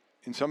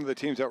in some of the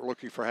teams that were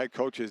looking for head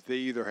coaches, they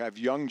either have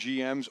young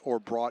GMs or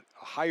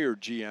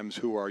hired GMs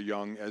who are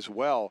young as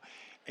well.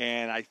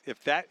 And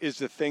if that is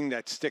the thing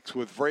that sticks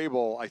with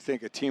Vrabel, I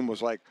think a team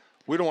was like,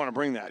 we don't want to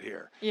bring that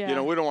here. Yeah.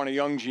 We don't want a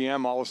young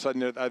GM. All of a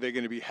sudden, are they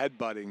going to be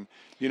headbutting,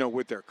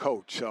 with their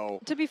coach?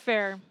 So To be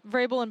fair,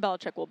 Vrabel and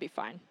Belichick will be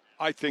fine.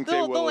 I think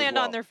They'll they will land as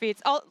well. on their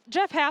feet.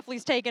 Jeff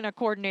Hafley's taken a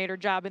coordinator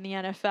job in the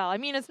NFL. I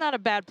mean, it's not a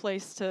bad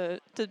place to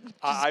just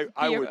I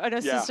be would- an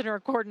assistant or a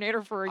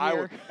coordinator for a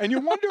year. And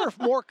you wonder if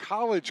more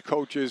college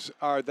coaches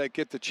that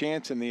get the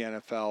chance in the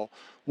NFL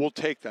will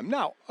take them.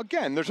 Now,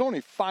 again, there's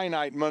only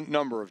finite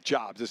number of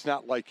jobs. It's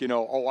not like, I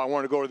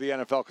want to go to the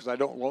NFL because I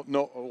don't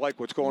like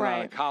what's going on in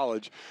Right.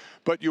 college.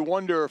 But you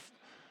wonder if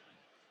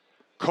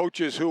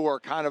coaches who are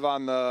kind of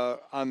on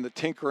the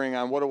tinkering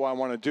on what do I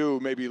want to do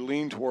maybe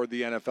lean toward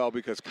the NFL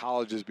because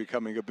college is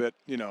becoming a bit,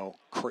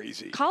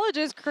 crazy. College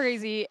is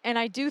crazy, and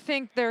I do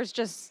think there's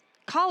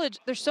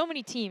so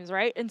many teams,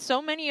 right? And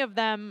so many of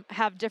them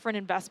have different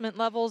investment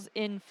levels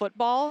in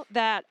football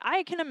that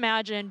I can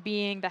imagine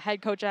being the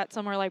head coach at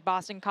somewhere like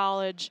Boston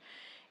College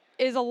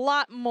is a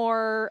lot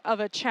more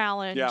of a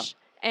challenge. Yeah.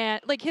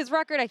 And like his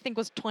record, I think,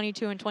 was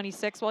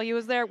 22-26 while he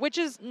was there, which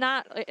is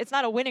it's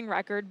not a winning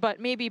record, but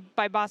maybe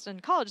by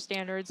Boston College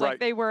standards, like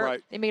they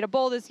made a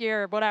bowl this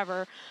year or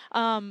whatever.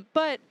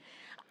 But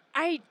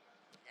I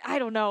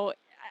don't know.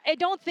 I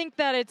don't think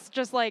that it's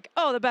just like,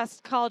 the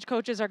best college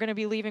coaches are going to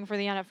be leaving for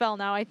the NFL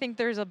now. I think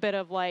there's a bit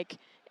of like,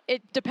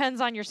 it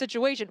depends on your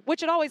situation,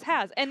 which it always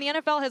has. And the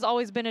NFL has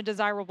always been a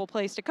desirable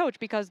place to coach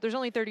because there's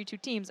only 32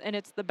 teams and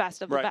it's the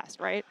best of the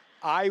best, right?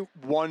 I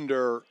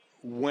wonder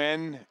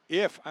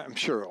if I'm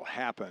sure it'll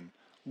happen,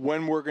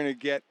 when we're going to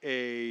get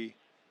a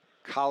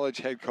college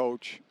head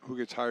coach who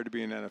gets hired to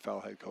be an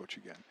NFL head coach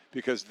again,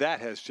 because that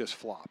has just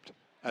flopped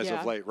as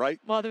of late, right?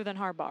 Well, other than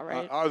Harbaugh,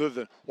 right?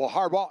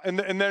 Harbaugh,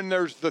 and then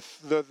there's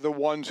the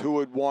ones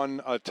who had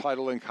won a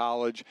title in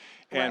college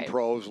and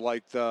pros,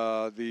 like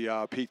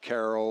the Pete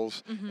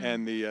Carrolls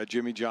and the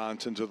Jimmy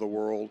Johnsons of the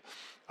world.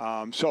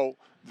 So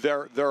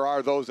there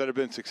are those that have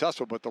been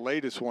successful, but the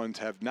latest ones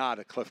have not.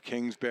 A Cliff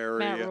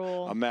Kingsbury,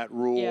 a Matt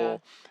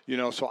Rule.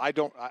 So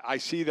I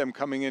see them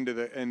coming into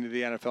the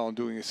NFL and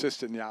doing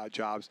assistant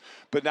jobs,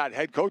 but not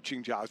head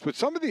coaching jobs. But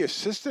some of the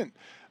assistant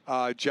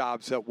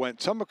jobs that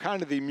went, some of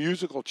kind of the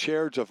musical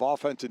chairs of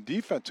offense and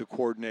defensive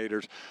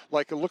coordinators,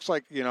 like it looks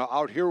like,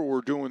 out here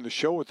we're doing the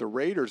show with the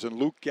Raiders and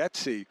Luke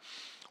Getsy,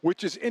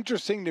 which is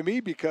interesting to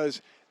me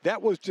because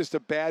that was just a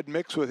bad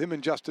mix with him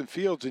and Justin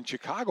Fields in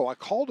Chicago. I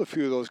called a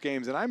few of those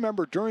games, and I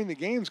remember during the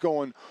games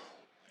going,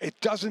 it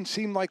doesn't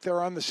seem like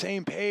they're on the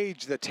same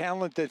page. The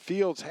talent that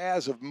Fields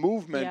has of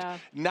movement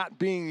not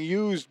being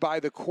used by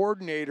the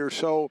coordinator.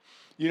 So,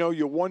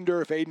 you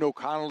wonder if Aiden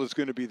O'Connell is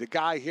going to be the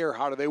guy here.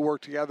 How do they work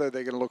together? Are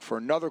they going to look for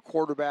another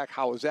quarterback?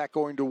 How is that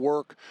going to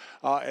work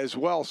as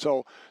well?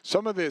 So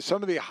some of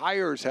the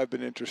hires have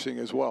been interesting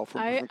as well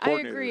from coordinators. I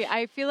agree.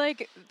 I feel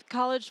like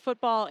college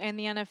football and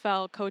the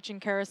NFL coaching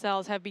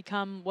carousels have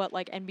become what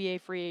like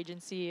NBA free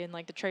agency and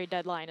like the trade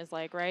deadline is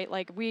like, right?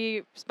 Like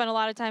we spend a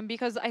lot of time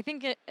because I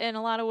think in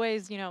a lot of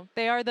ways,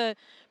 they are the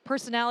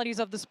personalities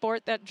of the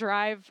sport that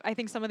drive, I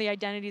think, some of the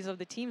identities of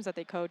the teams that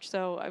they coach.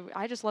 So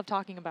I just love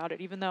talking about it,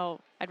 even though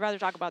I'd rather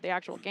talk about the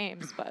actual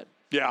games. But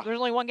there's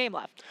only one game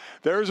left.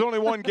 There's only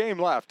one game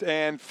left.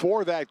 And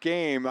for that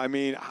game, I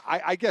mean,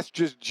 I guess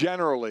just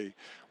generally,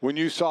 when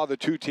you saw the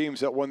two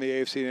teams that won the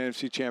AFC and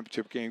NFC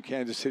championship game,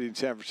 Kansas City and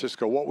San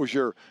Francisco, what was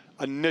your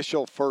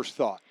initial first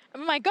thought?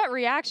 My gut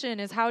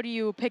reaction is, how do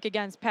you pick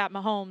against Pat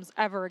Mahomes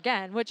ever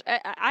again? Which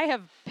I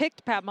have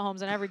picked Pat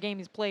Mahomes in every game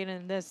he's played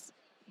in this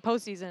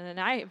postseason,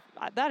 and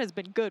that has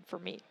been good for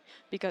me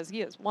because he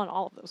has won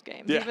all of those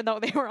games, even though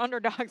they were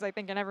underdogs, I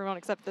think, in everyone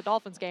except the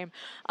Dolphins game.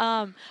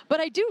 But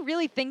I do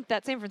really think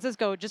that San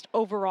Francisco, just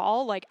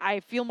overall, like, I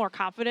feel more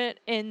confident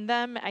in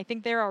them. I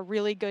think they're a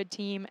really good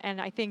team,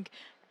 and I think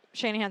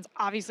Shanahan's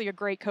obviously a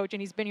great coach,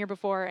 and he's been here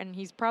before, and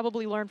he's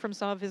probably learned from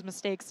some of his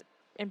mistakes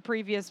in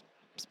previous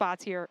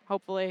spots here,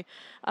 hopefully.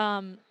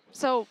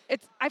 So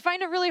I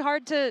find it really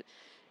hard to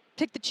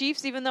pick the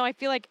Chiefs, even though I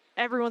feel like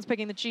everyone's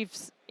picking the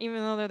Chiefs, even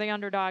though they're the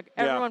underdog.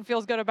 Everyone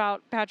feels good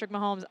about Patrick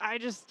Mahomes. I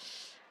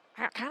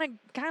kind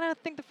of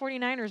think the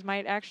 49ers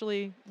might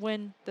actually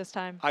win this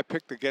time. I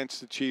picked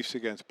against the Chiefs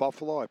against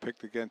Buffalo. I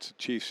picked against the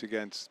Chiefs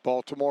against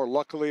Baltimore.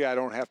 Luckily, I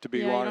don't have to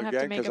be wrong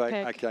again because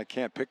I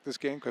can't pick this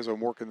game because I'm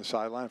working the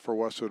sideline for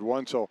Westwood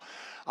One. So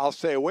I'll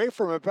stay away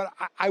from it. But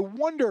I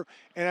wonder,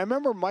 and I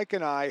remember Mike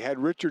and I had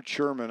Richard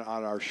Sherman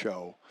on our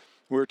show.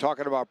 We were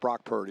talking about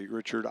Brock Purdy.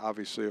 Richard,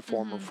 obviously a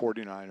former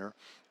 49er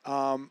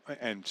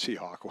and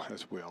Seahawk,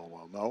 as we all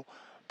well know.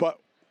 But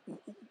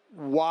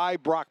why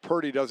Brock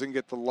Purdy doesn't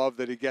get the love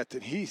that he gets.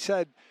 And he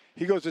said,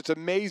 he goes, it's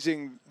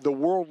amazing. The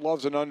world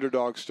loves an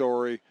underdog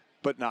story,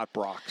 but not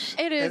Brock's.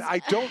 It is. And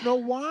I don't know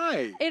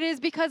why. It is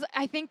because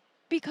I think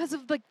because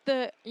of like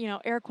the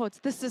air quotes,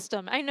 the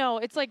system. I know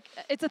it's like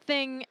it's a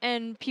thing,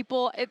 and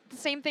people. The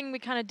same thing we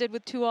kind of did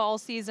with Tua all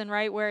season,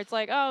 right? Where it's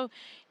like, oh,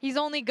 he's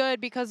only good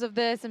because of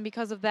this and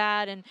because of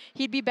that, and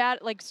he'd be bad.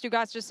 Like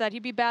Stugotz just said,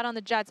 he'd be bad on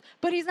the Jets,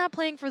 but he's not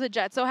playing for the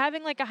Jets. So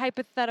having like a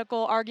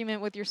hypothetical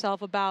argument with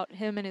yourself about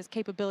him and his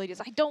capabilities,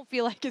 I don't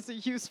feel like is a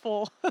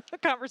useful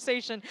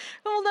conversation.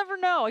 We'll never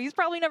know. He's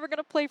probably never going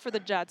to play for the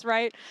Jets,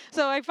 right?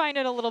 So I find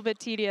it a little bit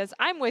tedious.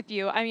 I'm with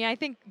you. I mean, I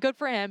think good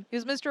for him. He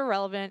was Mr.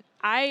 Irrelevant.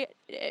 I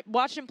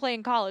watched him play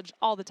in college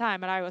all the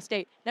time at Iowa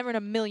State. Never in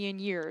a million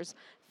years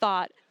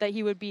thought that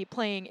he would be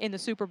playing in the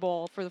Super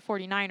Bowl for the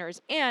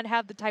 49ers and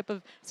have the type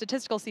of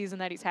statistical season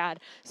that he's had.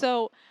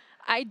 So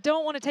I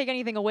don't want to take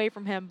anything away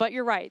from him, but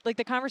you're right. Like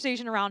the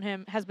conversation around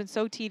him has been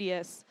so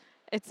tedious.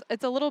 It's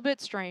a little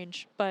bit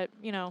strange, but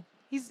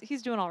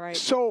he's doing all right.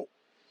 So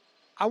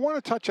I want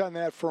to touch on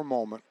that for a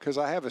moment because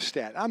I have a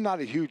stat. I'm not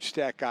a huge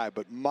stat guy,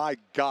 but my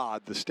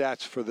God, the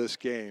stats for this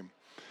game.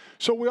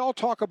 So we all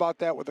talk about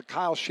that with the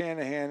Kyle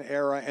Shanahan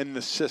era and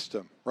the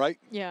system, right?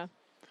 Yeah.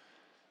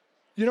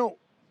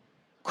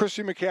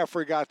 Christian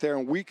McCaffrey got there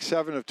in Week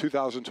 7 of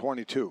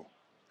 2022.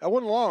 That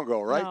wasn't long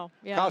ago, right? No,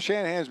 yeah. Kyle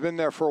Shanahan's been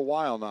there for a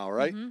while now,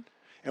 right? Mm-hmm.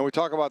 And we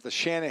talk about the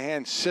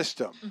Shanahan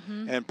system.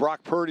 Mm-hmm. And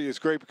Brock Purdy is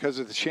great because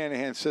of the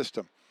Shanahan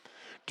system.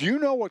 Do you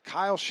know what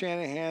Kyle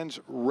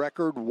Shanahan's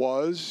record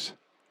was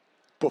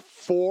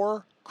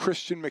before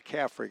Christian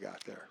McCaffrey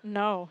got there?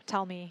 No,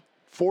 tell me.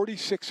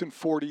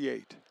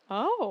 46-48.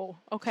 Oh,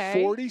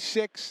 okay.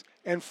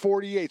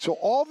 46-48. So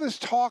all this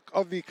talk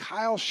of the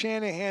Kyle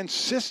Shanahan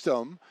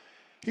system,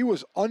 he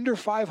was under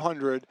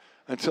 500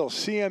 until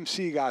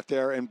CMC got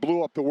there and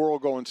blew up the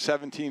world, going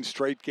 17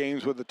 straight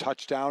games with a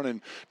touchdown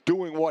and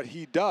doing what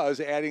he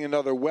does, adding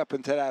another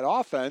weapon to that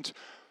offense.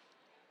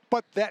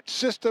 But that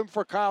system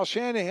for Kyle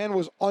Shanahan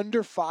was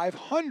under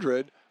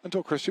 500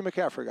 until Christian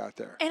McCaffrey got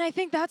there. And I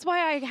think that's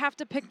why I have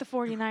to pick the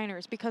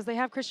 49ers, because they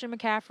have Christian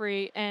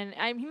McCaffrey, and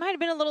he might have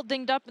been a little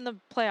dinged up in the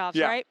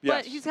playoffs, right? Yes.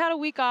 But he's had a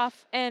week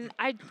off, and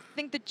I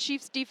think the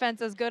Chiefs'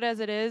 defense, as good as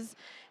it is,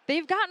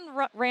 they've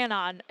gotten ran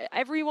on.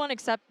 Everyone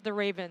except the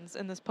Ravens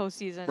in this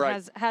postseason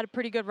has had a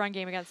pretty good run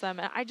game against them.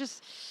 And I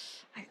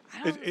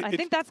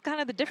think that's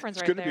kind of the difference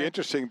right there. It's going to be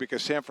interesting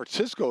because San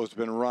Francisco has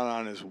been run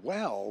on as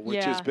well,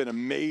 which has been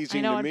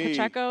amazing to me. And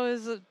Pacheco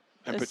is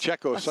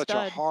Pacheco is such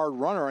stud. a hard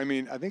runner. I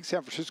mean, I think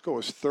San Francisco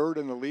was third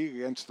in the league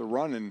against the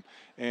run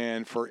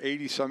and for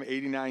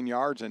 89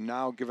 yards, and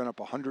now giving up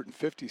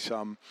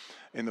 150-some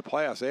in the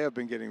playoffs. They have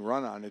been getting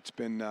run on. It's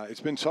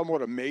been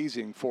somewhat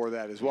amazing for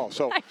that as well.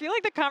 So I feel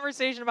like the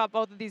conversation about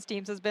both of these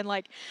teams has been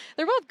like,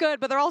 they're both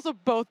good, but they're also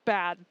both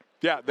bad.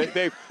 Yeah,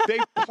 they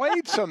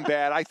played some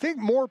bad. I think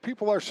more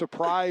people are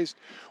surprised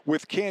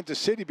with Kansas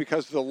City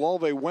because of the lull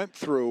they went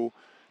through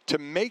to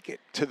make it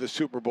to the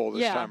Super Bowl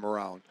this time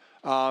around.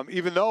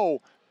 Even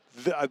though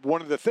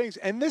one of the things,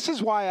 and this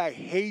is why I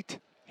hate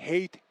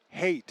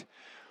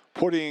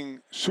putting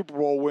Super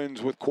Bowl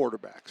wins with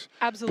quarterbacks.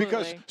 Absolutely.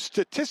 Because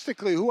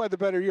statistically, who had the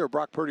better year,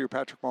 Brock Purdy or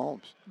Patrick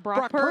Mahomes?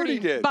 Brock Purdy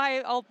did.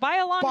 By a long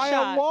shot. By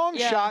a long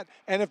shot.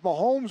 And if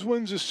Mahomes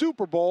wins the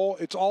Super Bowl,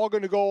 it's all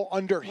going to go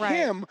under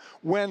him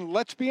when,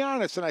 let's be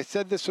honest, and I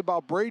said this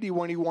about Brady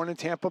when he won in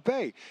Tampa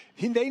Bay,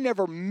 they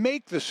never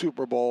make the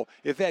Super Bowl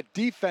if that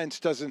defense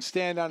doesn't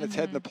stand on its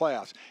head in the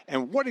playoffs.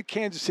 And what did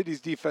Kansas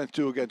City's defense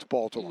do against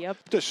Baltimore?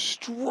 Yep.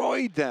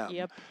 Destroyed them.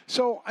 Yep.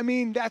 So, I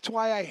mean, that's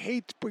why I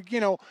hate,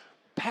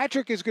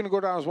 Patrick is going to go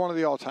down as one of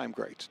the all-time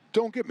greats.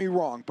 Don't get me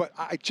wrong, but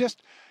it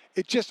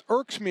just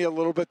irks me a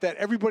little bit that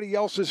everybody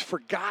else is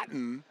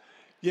forgotten,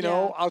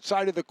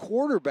 outside of the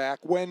quarterback,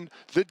 when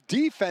the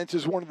defense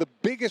is one of the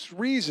biggest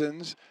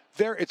reasons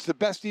it's the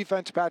best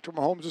defense Patrick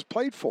Mahomes has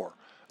played for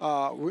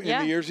in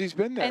the years he's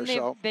been there.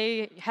 And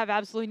they have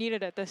absolutely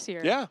needed it this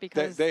year. Yeah,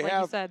 because they like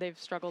have. You said, they've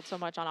struggled so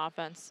much on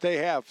offense. They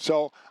have.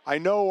 So I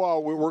know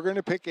we're going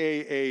to pick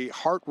a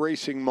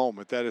heart-racing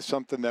moment. That is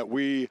something that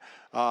we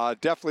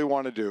definitely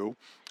want to do.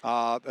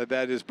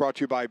 That is brought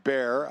to you by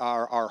Bear,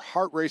 our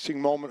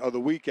heart-racing moment of the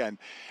weekend.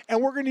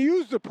 And we're going to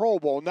use the Pro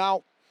Bowl.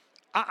 Now,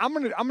 I'm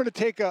going to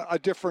take a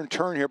different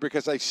turn here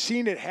because I've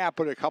seen it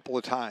happen a couple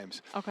of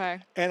times. Okay.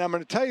 And I'm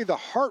going to tell you the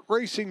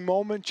heart-racing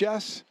moment,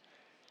 Jess,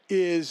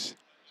 is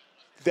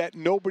that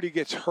nobody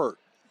gets hurt.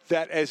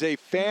 that as a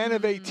fan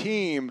of a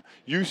team,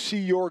 you see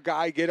your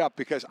guy get up,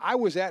 because I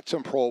was at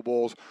some Pro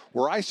Bowls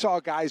where I saw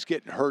guys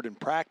getting hurt in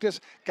practice,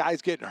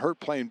 guys getting hurt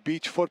playing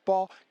beach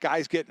football,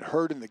 guys getting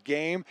hurt in the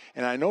game,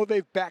 and I know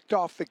they've backed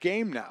off the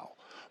game now,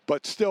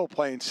 but still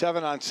playing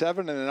 7-on-7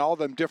 and then all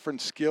them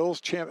different skills,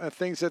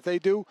 things that they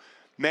do.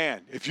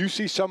 Man, if you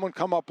see someone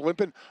come up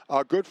limping,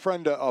 a good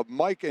friend of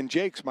Mike and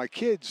Jake's, my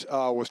kids,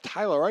 was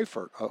Tyler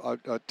Eifert,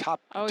 a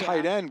top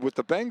tight end with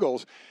the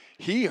Bengals.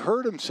 He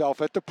hurt himself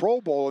at the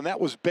Pro Bowl, and that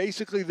was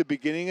basically the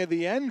beginning of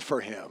the end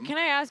for him. Can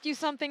I ask you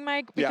something,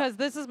 Mike? Because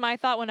this is my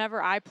thought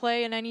whenever I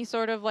play in any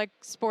sort of like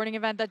sporting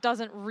event that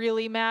doesn't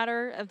really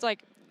matter. It's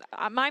like,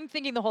 I'm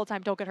thinking the whole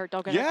time, don't get hurt,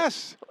 don't get hurt.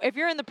 Yes. If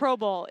you're in the Pro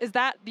Bowl, is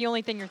that the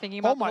only thing you're thinking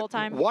about the whole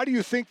time? Why do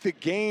you think the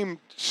game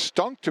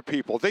stunk to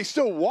people? They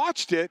still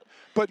watched it,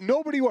 but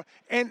nobody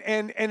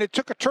and it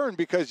took a turn,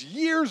 because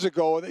years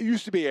ago it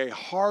used to be a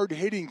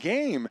hard-hitting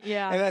game.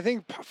 Yeah. And I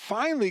think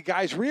finally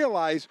guys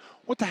realize,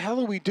 what the hell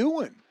are we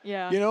doing?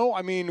 Yeah. You know,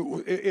 I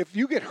mean, if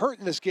you get hurt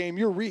in this game,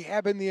 you're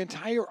rehabbing the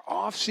entire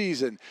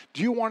offseason.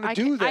 Do you want to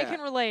do that? I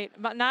can relate,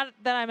 but not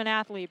that I'm an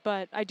athlete,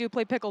 but I do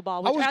play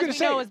pickleball, which, as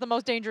we know, is the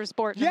most dangerous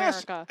sport in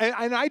America.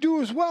 And I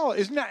do as well.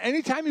 Isn't that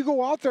anytime you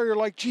go out there, you're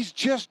like, geez,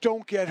 just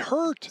don't get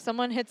hurt.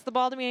 Someone hits the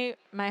ball to me,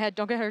 my head,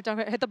 don't get hurt,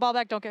 hit the ball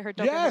back, don't get hurt,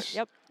 don't get hurt.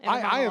 Yep.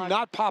 I am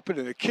not popping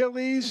an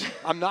Achilles.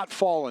 I'm not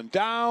falling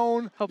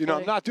down. Hopefully. You know,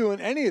 I'm not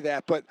doing any of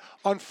that. But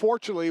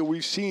unfortunately,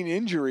 we've seen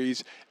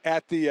injuries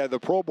at the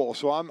Pro Bowl.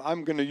 So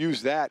I'm going to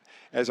use that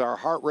as our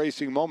heart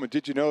racing moment.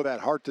 Did you know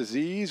that heart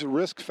disease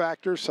risk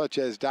factors such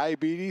as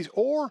diabetes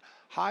or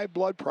high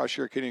blood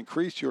pressure can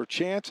increase your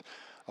chance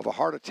of a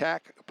heart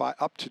attack by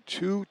up to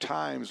 2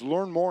 times?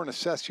 Learn more and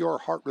assess your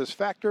heart risk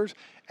factors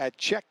at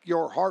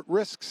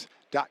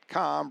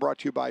checkyourheartrisks.com. Brought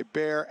to you by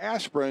Bayer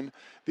Aspirin,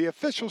 the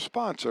official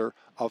sponsor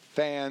of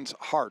Fans'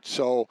 Hearts.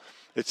 So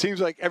it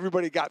seems like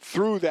everybody got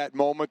through that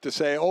moment to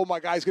say, oh, my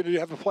guy's going to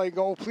have a play and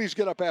go, please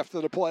get up after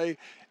the play.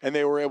 And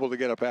they were able to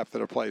get up after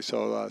the play.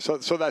 So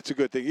that's a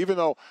good thing. Even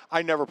though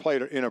I never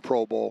played in a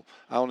Pro Bowl,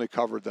 I only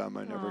covered them.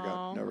 I never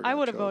got I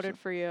would have chosen. voted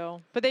for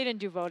you, but they didn't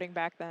do voting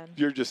back then.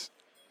 You're just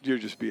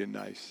being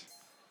nice.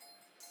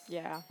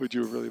 Yeah. Would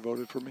you have really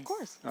voted for me? Of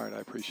course. All right, I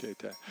appreciate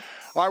that.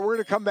 All right, we're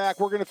going to come back.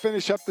 We're going to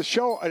finish up the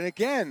show. And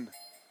again,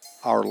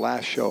 our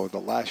last show, the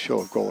last show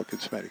of Golic and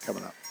Smetty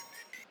coming up.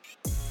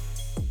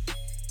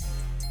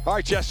 All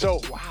right, Jess,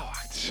 so, wow,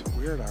 it's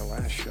weird, our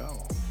last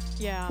show.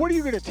 Yeah. What are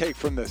you going to take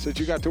from this? That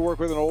you got to work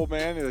with an old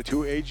man and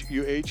you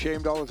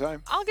age-shamed all the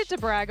time? I'll get to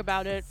brag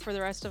about it for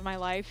the rest of my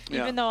life,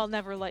 even though I'll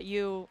never let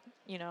you,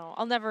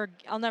 I'll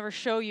never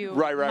show you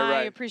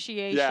my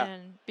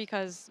appreciation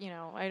because,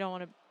 I don't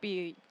want to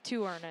be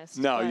too earnest.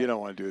 No, you don't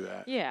want to do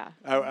that. Yeah.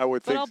 I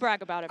would think. But I'll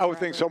brag about it I would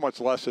think so much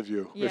less of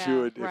you if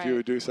you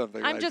would do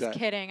something like that. I'm just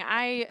kidding.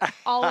 I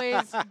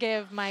always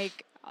give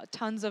Mike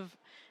tons of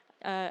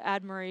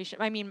admiration.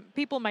 I mean,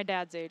 people my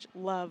dad's age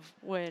love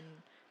when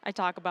I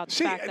talk about the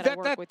fact that I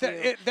work with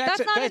you. That's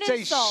not an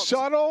insult.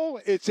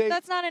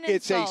 That's not an insult.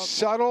 It's a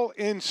subtle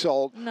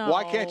insult. No.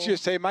 Why can't you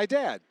just say my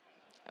dad?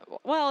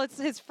 Well, it's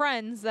his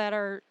friends that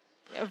are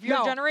of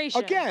your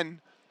generation.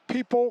 Again,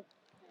 people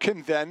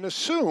can then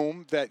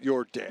assume that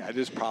your dad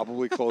is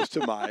probably close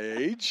to my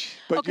age,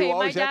 but okay, you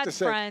always my have to dad's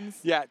say, friends.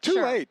 yeah,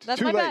 too late. That's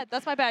too my late. bad.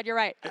 That's my bad. You're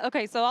right.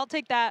 Okay, so I'll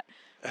take that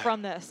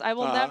from this. I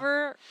will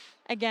never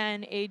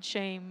again age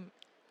shame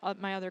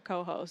my other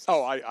co-hosts.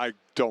 Oh, I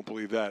don't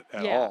believe that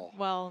at all.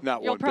 Well,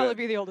 Not you'll one probably bit.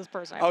 be the oldest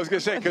person. I was going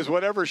to say, because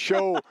whatever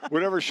show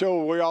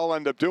we all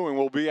end up doing,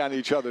 we'll be on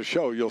each other's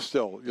show. You'll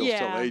still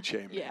age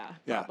shame me.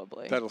 Yeah,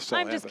 probably. That'll still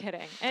I'm happen. just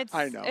kidding.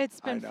 I know. It's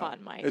been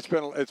fun, Mike. It's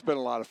been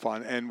a lot of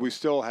fun, and we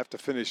still have to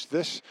finish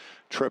this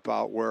trip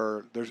out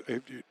where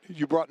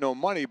you brought no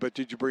money, but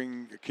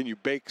can you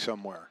bake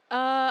somewhere?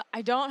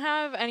 I don't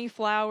have any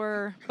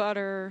flour,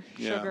 butter,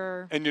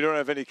 sugar. And you don't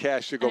have any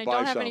cash to go buy some. I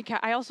don't have any cash.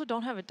 I also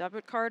don't have a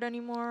debit card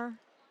anymore.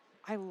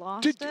 I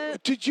lost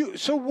it. Did you?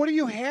 So what do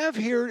you have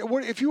here?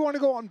 What if you want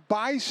to go out and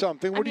buy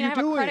something? What are you doing?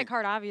 I have a credit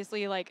card,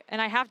 obviously,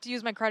 and I have to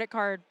use my credit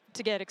card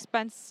to get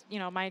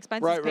my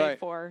expenses paid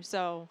for.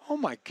 So. Oh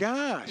my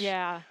gosh.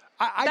 Yeah.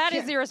 That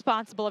is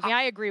irresponsible of me.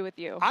 I agree with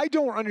you. I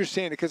don't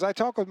understand it because I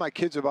talk with my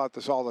kids about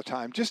this all the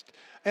time.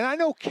 And I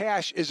know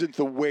cash isn't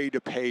the way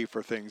to pay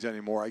for things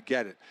anymore. I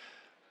get it,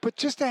 but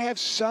just to have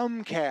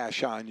some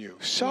cash on you,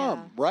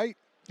 right?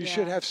 You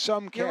should have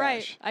some cash. You're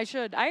right. I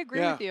should. I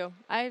agree with you.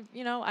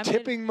 I'm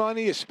tipping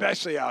money,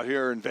 especially out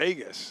here in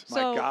Vegas.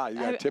 My God, you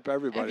got to tip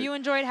everybody. Have you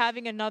enjoyed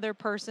having another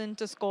person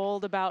to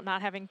scold about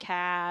not having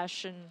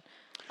cash and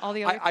all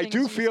the other things? I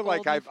do feel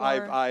like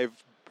it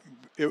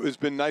has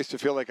been nice to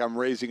feel like I'm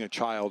raising a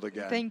child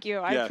again. Thank you.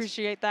 I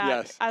appreciate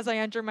that as I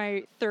enter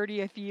my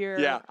 30th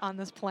year on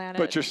this planet.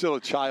 But you're still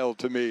a child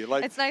to me.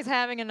 Like it's nice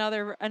having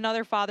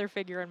another father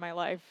figure in my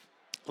life.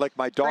 Like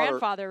my daughter.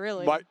 Grandfather,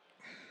 really.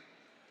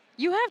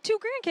 You have 2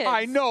 grandkids.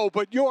 I know,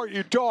 but your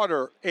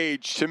daughter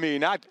age to me,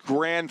 not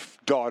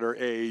granddaughter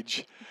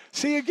age.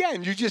 See,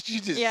 again, you just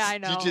yeah, I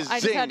know. You just I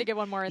just had to get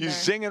one more in there. You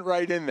zing it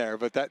right in there,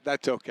 but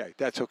that's okay.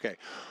 That's okay.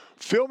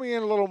 Fill me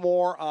in a little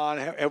more on,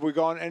 have we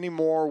gone any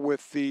more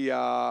with the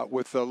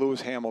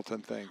Lewis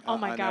Hamilton thing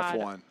my on God.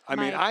 F1? I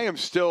mean, I am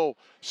still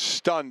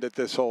stunned at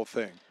this whole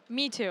thing.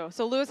 Me too.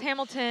 So Lewis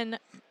Hamilton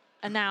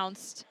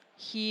announced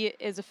he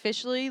is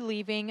officially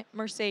leaving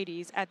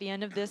Mercedes at the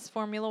end of this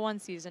Formula One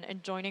season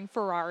and joining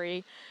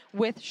Ferrari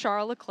with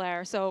Charles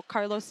Leclerc. So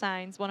Carlos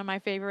Sainz, one of my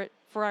favorite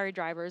Ferrari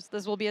drivers.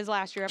 This will be his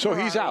last year at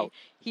Ferrari. So he's out.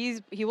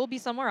 He will be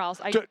somewhere else.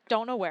 I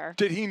don't know where.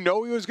 Did he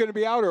know he was going to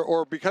be out,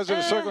 or because of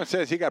the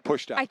circumstances he got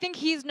pushed out? I think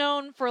he's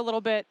known for a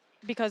little bit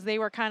because they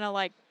were kind of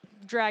like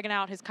dragging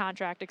out his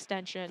contract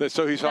extension.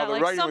 So he saw the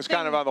writing was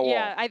kind of on the wall.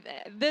 Yeah,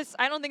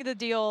 I don't think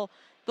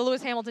the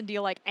Lewis Hamilton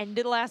deal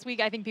ended last week.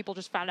 I think people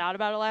just found out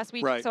about it last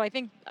week. Right. So I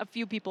think a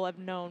few people have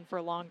known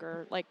for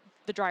longer, like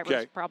the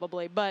drivers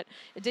probably. But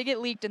it did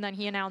get leaked, and then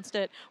he announced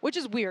it, which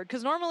is weird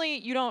because normally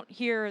you don't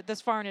hear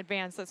this far in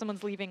advance that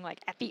someone's leaving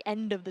at the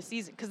end of the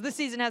season because this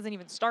season hasn't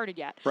even started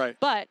yet. Right.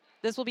 But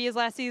this will be his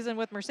last season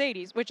with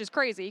Mercedes, which is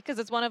crazy because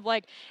it's one of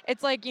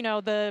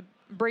the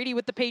Brady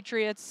with the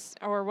Patriots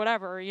or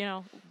whatever.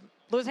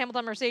 Lewis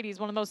Hamilton Mercedes,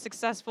 one of the most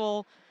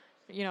successful,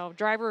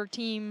 driver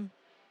team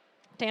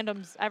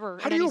tandems ever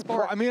in any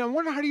sport. I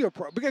wonder how do you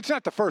approach, because it's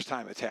not the first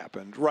time it's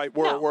happened, right?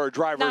 Where a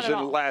driver's in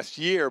the last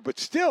year, but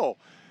still,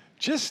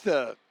 just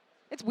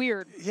it's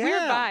weird. Yeah,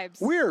 weird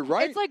vibes. Weird,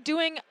 right? It's like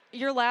doing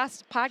your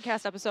last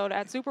podcast episode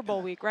at Super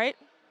Bowl week, right?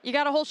 You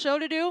got a whole show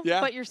to do,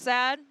 but you're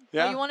sad.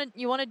 Yeah. But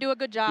you want to do a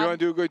good job. You want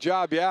to do a good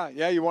job, yeah.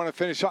 Yeah, you want to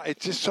finish off.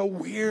 It's just so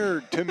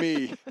weird to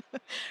me.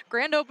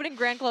 Grand opening,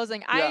 grand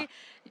closing. Yeah.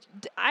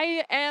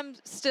 I am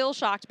still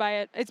shocked by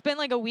it. It's been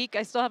like a week.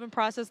 I still haven't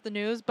processed the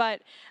news,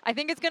 but I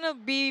think it's going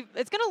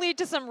to lead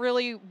to some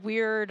really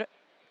weird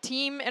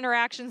team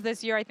interactions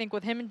this year, I think,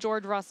 with him and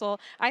George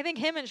Russell. I think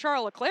him and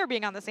Charles Leclerc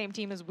being on the same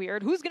team is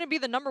weird. Who's going to be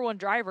the #1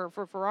 driver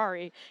for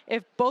Ferrari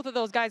if both of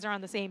those guys are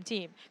on the same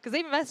team? Because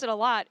they've invested a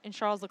lot in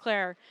Charles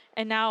Leclerc,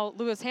 and now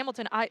Lewis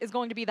Hamilton is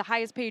going to be the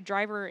highest paid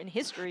driver in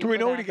history. Do we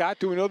know what he got?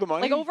 Do we know the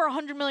money? Over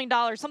 $100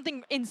 million,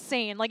 something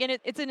insane.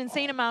 It's an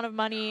insane amount of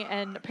money,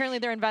 and apparently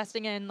they're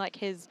investing in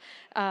his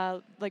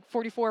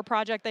 44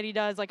 project that he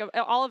does,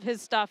 all of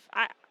his stuff.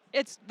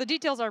 The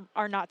details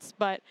are nuts,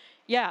 but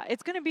yeah,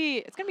 it's gonna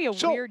be a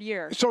weird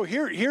year. So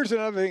here's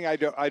another thing I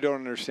don't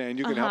understand.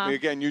 You can help me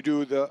again. You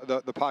do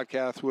the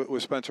podcast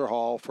with Spencer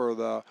Hall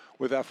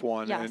with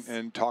F1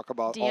 and talk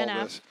about DNF.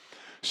 all this.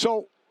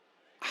 So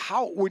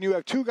when you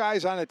have two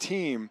guys on a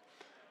team,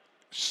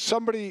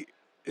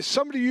 is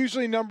somebody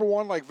usually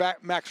 #1,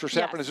 like Max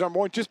Verstappen is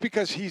 #1, just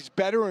because he's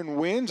better and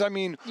wins?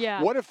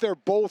 What if they're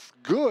both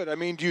good?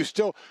 Do you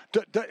still?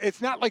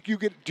 It's not like do you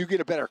get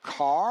a better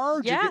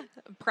car?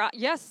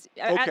 Yes,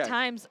 at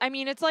times.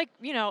 It's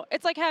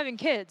like having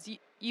kids.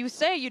 You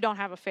say you don't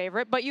have a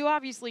favorite, but you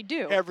obviously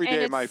do. Every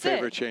day my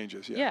favorite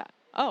changes. Yeah.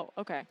 Oh,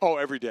 okay. Oh,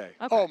 every day.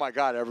 Okay. Oh my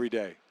God, every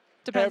day.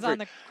 Depends on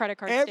the credit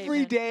card statement.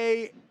 Every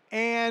day.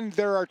 And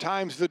there are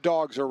times the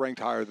dogs are ranked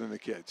higher than the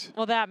kids.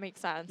 Well, that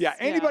makes sense. Yeah,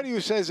 anybody who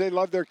says they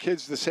love their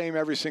kids the same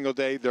every single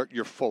day,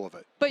 you're full of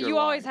it. But you're you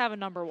lying. always have a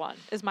 #1,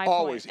 is my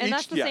always. point. And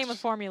that's the same with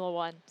Formula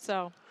One.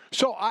 So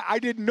I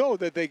didn't know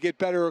that they get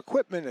better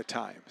equipment at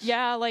times.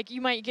 Yeah,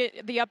 you might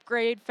get the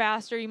upgrade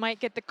faster. You might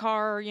get the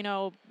car,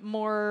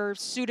 more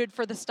suited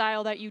for the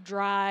style that you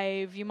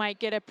drive. You might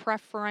get a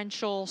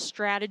preferential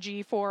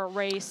strategy for a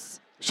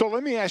race. So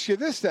let me ask you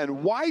this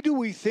then. Why do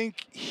we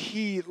think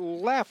he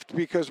left?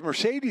 Because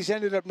Mercedes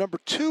ended up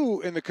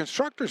 #2 in the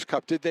Constructors'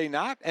 Cup, did they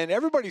not? And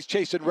everybody's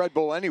chasing Red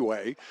Bull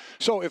anyway.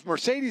 So if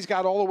Mercedes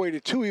got all the way to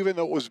 2, even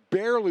though it was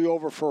barely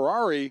over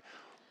Ferrari,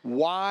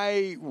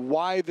 why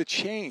the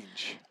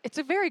change? It's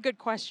a very good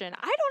question.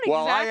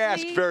 I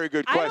ask very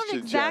good questions, I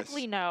don't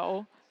exactly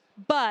know.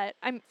 But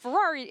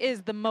Ferrari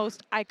is the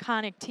most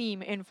iconic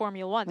team in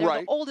Formula One. They're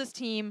the oldest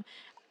team.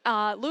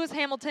 Lewis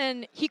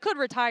Hamilton, he could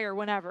retire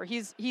whenever.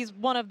 He's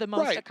one of the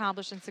most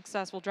accomplished and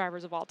successful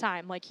drivers of all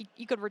time.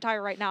 He could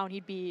retire right now and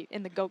he'd be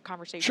in the GOAT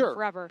conversation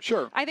forever.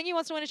 Sure. I think he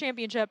wants to win a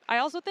championship. I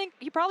also think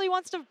he probably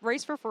wants to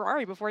race for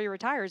Ferrari before he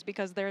retires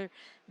because they're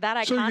that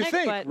iconic. So you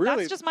think, but really?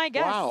 That's just my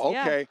guess. Wow,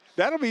 okay. Yeah.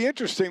 That'll be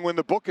interesting when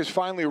the book is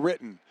finally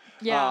written.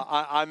 Yeah.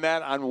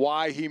 On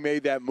why he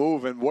made that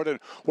move and what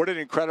an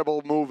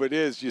incredible move it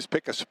is. You just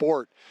pick a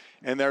sport,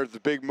 and there's the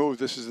big move.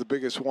 This is the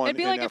biggest one. It'd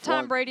be like in if F1.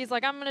 Tom Brady's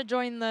like, I'm going to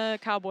join the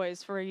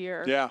Cowboys for a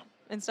year. Yeah.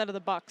 Instead of the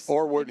Bucks.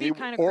 Or when he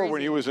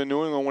was in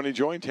New England when he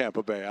joined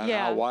Tampa Bay. I don't know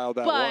how wild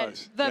that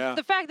was. But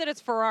the fact that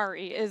it's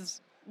Ferrari is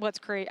what's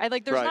great.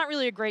 There's not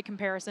really a great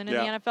comparison in the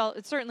NFL.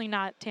 It's certainly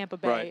not Tampa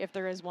Bay if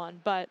there is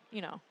one, but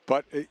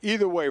But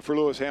either way, for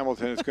Lewis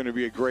Hamilton, it's going to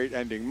be a great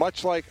ending,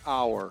 much like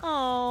our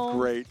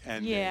great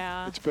ending.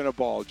 Yeah. It's been a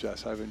ball,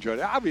 Jess. I've enjoyed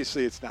it.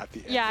 Obviously, it's not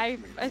the end. Yeah,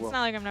 it's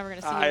not like I'm never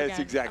going to see you again. That's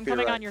exactly I'm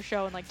coming on your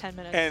show in 10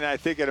 minutes. And I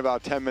think in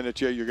about 10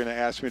 minutes, you're going to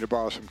ask me to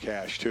borrow some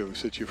cash, too,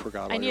 since you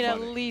forgot all your money. I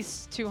need at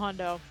least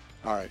 $200. All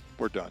right,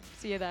 we're done.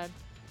 See you then.